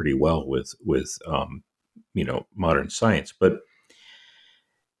sets up pretty well with modern science. But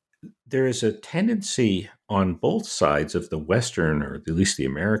there is a tendency on both sides of the Western, or at least the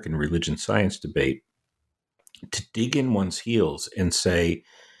American, religion science debate to dig in one's heels and say,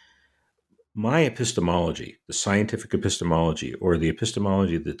 my epistemology, the scientific epistemology, or the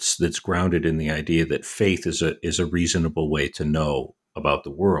epistemology that's grounded in the idea that faith is a reasonable way to know about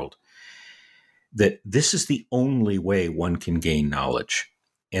the world, that this is the only way one can gain knowledge,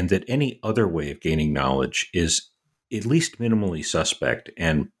 and that any other way of gaining knowledge is at least minimally suspect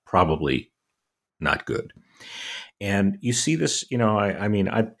and probably not good. And you see this,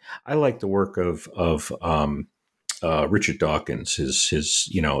 I like the work of Richard Dawkins. It's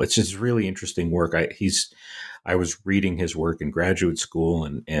just really interesting work. I was reading his work in graduate school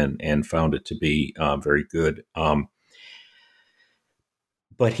and found it to be very good.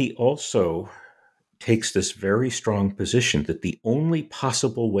 But he also takes this very strong position that the only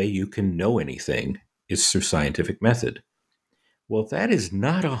possible way you can know anything is through scientific method. Well, that is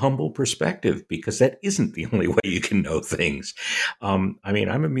not a humble perspective, because that isn't the only way you can know things. I'm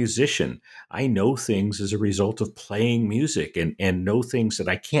a musician. I know things as a result of playing music and know things that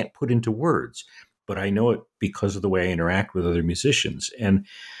I can't put into words, but I know it because of the way I interact with other musicians. And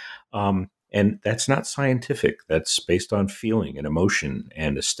that's not scientific. That's based on feeling and emotion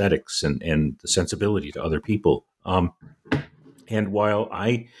and aesthetics and the sensibility to other people. And while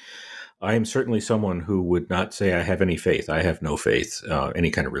I am certainly someone who would not say I have any faith. I have no faith, any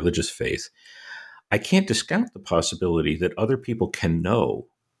kind of religious faith. I can't discount the possibility that other people can know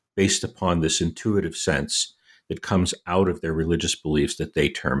based upon this intuitive sense that comes out of their religious beliefs that they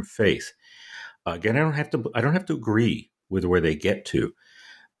term faith. Again, I don't have to agree with where they get to,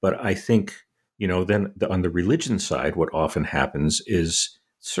 but I think, then on the religion side, what often happens is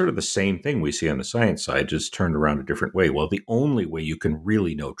sort of the same thing we see on the science side, just turned around a different way. Well, the only way you can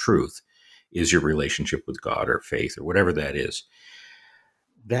really know truth is your relationship with God or faith or whatever that is.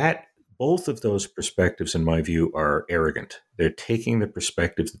 That both of those perspectives, in my view, are arrogant. They're taking the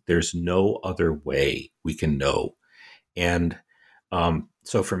perspective that there's no other way we can know. And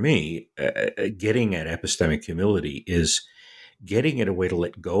so for me, getting at epistemic humility is getting at a way to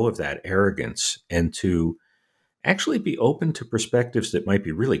let go of that arrogance and to actually be open to perspectives that might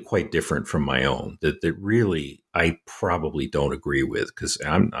be really quite different from my own, that really I probably don't agree with, because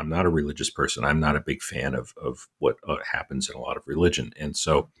I'm not a religious person. I'm not a big fan of what happens in a lot of religion. And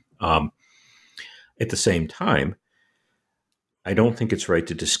so at the same time, I don't think it's right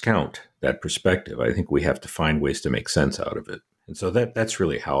to discount that perspective. I think we have to find ways to make sense out of it. And so that's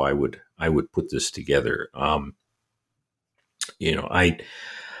really how I would put this together. I don't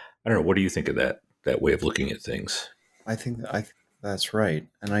know. What do you think of that way of looking at things? I think that's right.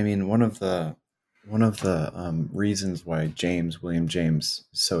 And I mean, one of the reasons why William James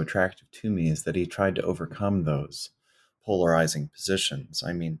is so attractive to me is that he tried to overcome those polarizing positions.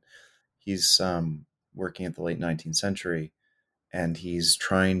 I mean, he's working at the late 19th century, and he's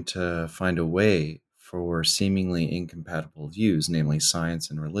trying to find a way for seemingly incompatible views, namely science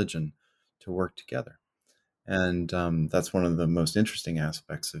and religion, to work together. And that's one of the most interesting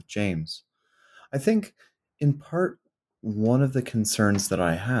aspects of James. I think, in part, one of the concerns that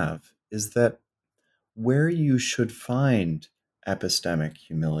I have is that where you should find epistemic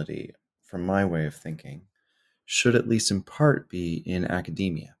humility, from my way of thinking, should at least in part be in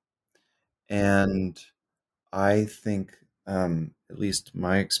academia. And I think, at least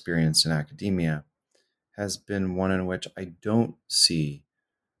my experience in academia, has been one in which I don't see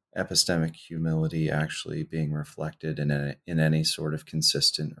epistemic humility actually being reflected in any sort of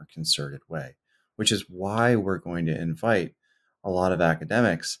consistent or concerted way, which is why we're going to invite a lot of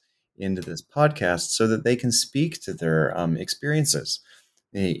academics into this podcast so that they can speak to their experiences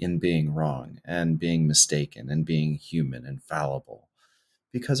in being wrong and being mistaken and being human and fallible.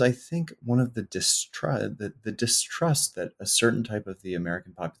 Because I think one of the distrust that a certain type of the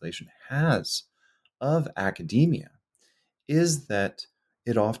American population has of academia is that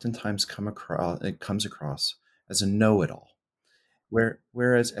it oftentimes comes across as a know-it-all,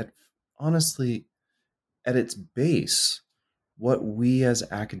 whereas honestly, at its base, what we as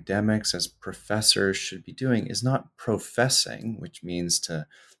academics, as professors, should be doing is not professing, which means to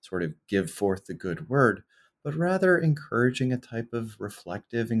sort of give forth the good word, but rather encouraging a type of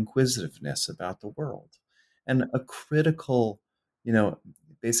reflective inquisitiveness about the world and a critical,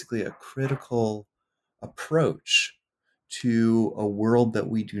 basically a critical approach to a world that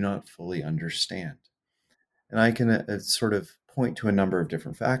we do not fully understand. And I can sort of point to a number of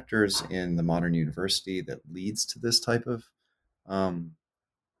different factors in the modern university that leads to this type of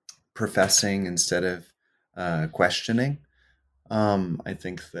professing instead of questioning. I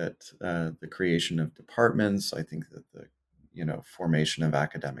think that the creation of departments, I think that the formation of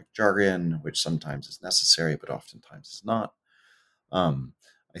academic jargon, which sometimes is necessary but oftentimes is not.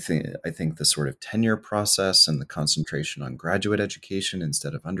 I think the sort of tenure process and the concentration on graduate education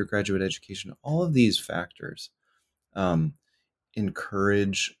instead of undergraduate education, all of these factors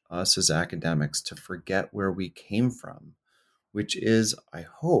encourage us as academics to forget where we came from, which is, I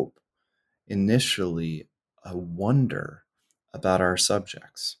hope, initially a wonder about our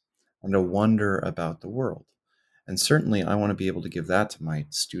subjects and a wonder about the world. And certainly I want to be able to give that to my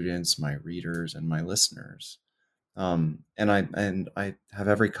students, my readers, and my listeners. And I have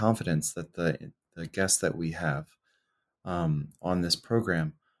every confidence that the guests that we have on this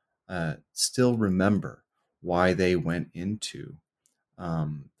program still remember why they went into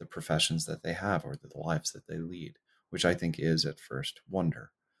the professions that they have or the lives that they lead, which I think is at first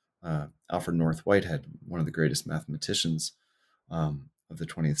wonder. Alfred North Whitehead, one of the greatest mathematicians of the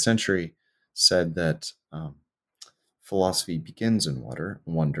 20th century, said that philosophy begins in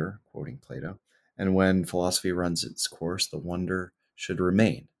wonder, quoting Plato, and when philosophy runs its course, the wonder should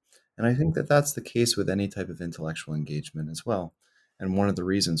remain. And I think that that's the case with any type of intellectual engagement as well. And one of the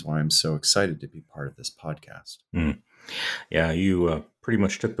reasons why I'm so excited to be part of this podcast. Yeah, you pretty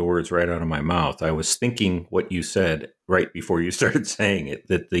much took the words right out of my mouth. I was thinking what you said right before you started saying it,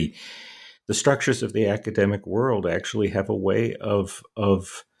 that the structures of the academic world actually have a way of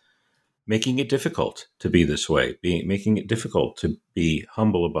making it difficult to be this way, making it difficult to be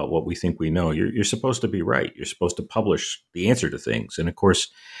humble about what we think we know. You're supposed to be right. You're supposed to publish the answer to things. And of course,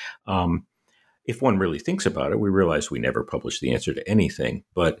 if one really thinks about it, we realize we never publish the answer to anything.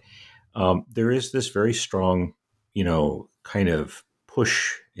 But there is this very strong, kind of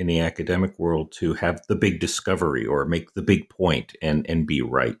push in the academic world to have the big discovery or make the big point and be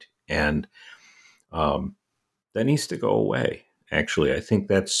right. And that needs to go away. Actually, I think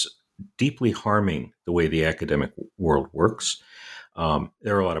that's deeply harming the way the academic world works.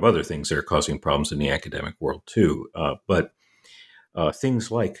 There are a lot of other things that are causing problems in the academic world too. But things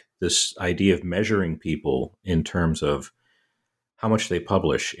like this idea of measuring people in terms of how much they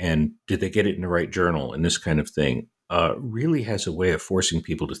publish and did they get it in the right journal and this kind of thing really has a way of forcing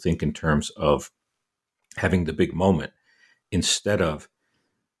people to think in terms of having the big moment instead of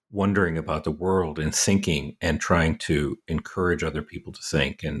wondering about the world and thinking and trying to encourage other people to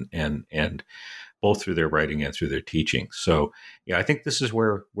think and both through their writing and through their teaching. So yeah, I think this is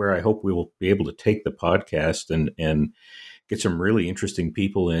where I hope we will be able to take the podcast and get some really interesting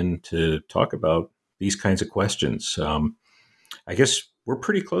people in to talk about these kinds of questions. I guess we're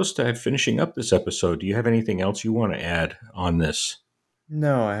pretty close to finishing up this episode. Do you have anything else you want to add on this?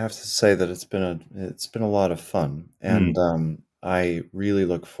 No, I have to say that it's been a lot of fun, and I really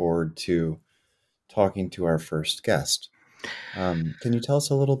look forward to talking to our first guest. Can you tell us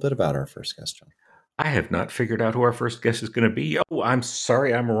a little bit about our first guest, John? I have not figured out who our first guest is going to be. Oh, I'm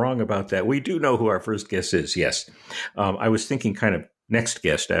sorry, I'm wrong about that. We do know who our first guest is, yes. I was thinking kind of next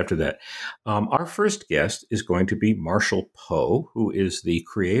guest after that. Our first guest is going to be Marshall Poe, who is the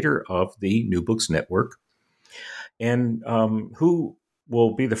creator of the New Books Network, and who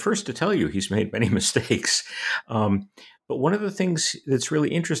will be the first to tell you he's made many mistakes. But one of the things that's really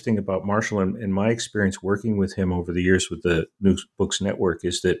interesting about Marshall and my experience working with him over the years with the New Books Network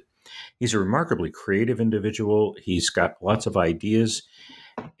is that he's a remarkably creative individual. He's got lots of ideas,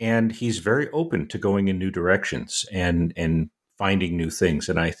 and he's very open to going in new directions and finding new things.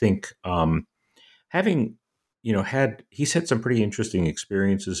 And I think having he's had some pretty interesting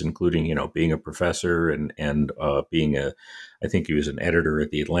experiences, including being a professor and being I think he was an editor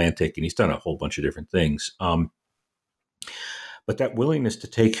at the Atlantic, and he's done a whole bunch of different things. But that willingness to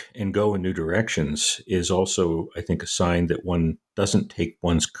take and go in new directions is also, I think, a sign that one doesn't take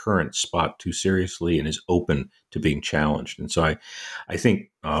one's current spot too seriously and is open to being challenged. And so I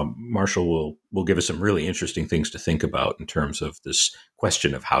think Marshall will give us some really interesting things to think about in terms of this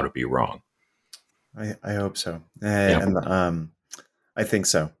question of how to be wrong. I hope so. And I think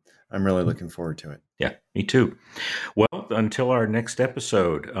so. I'm really looking forward to it. Yeah, me too. Well, until our next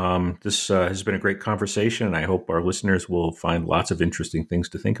episode, this has been a great conversation, and I hope our listeners will find lots of interesting things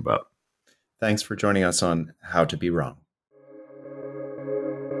to think about. Thanks for joining us on How to Be Wrong.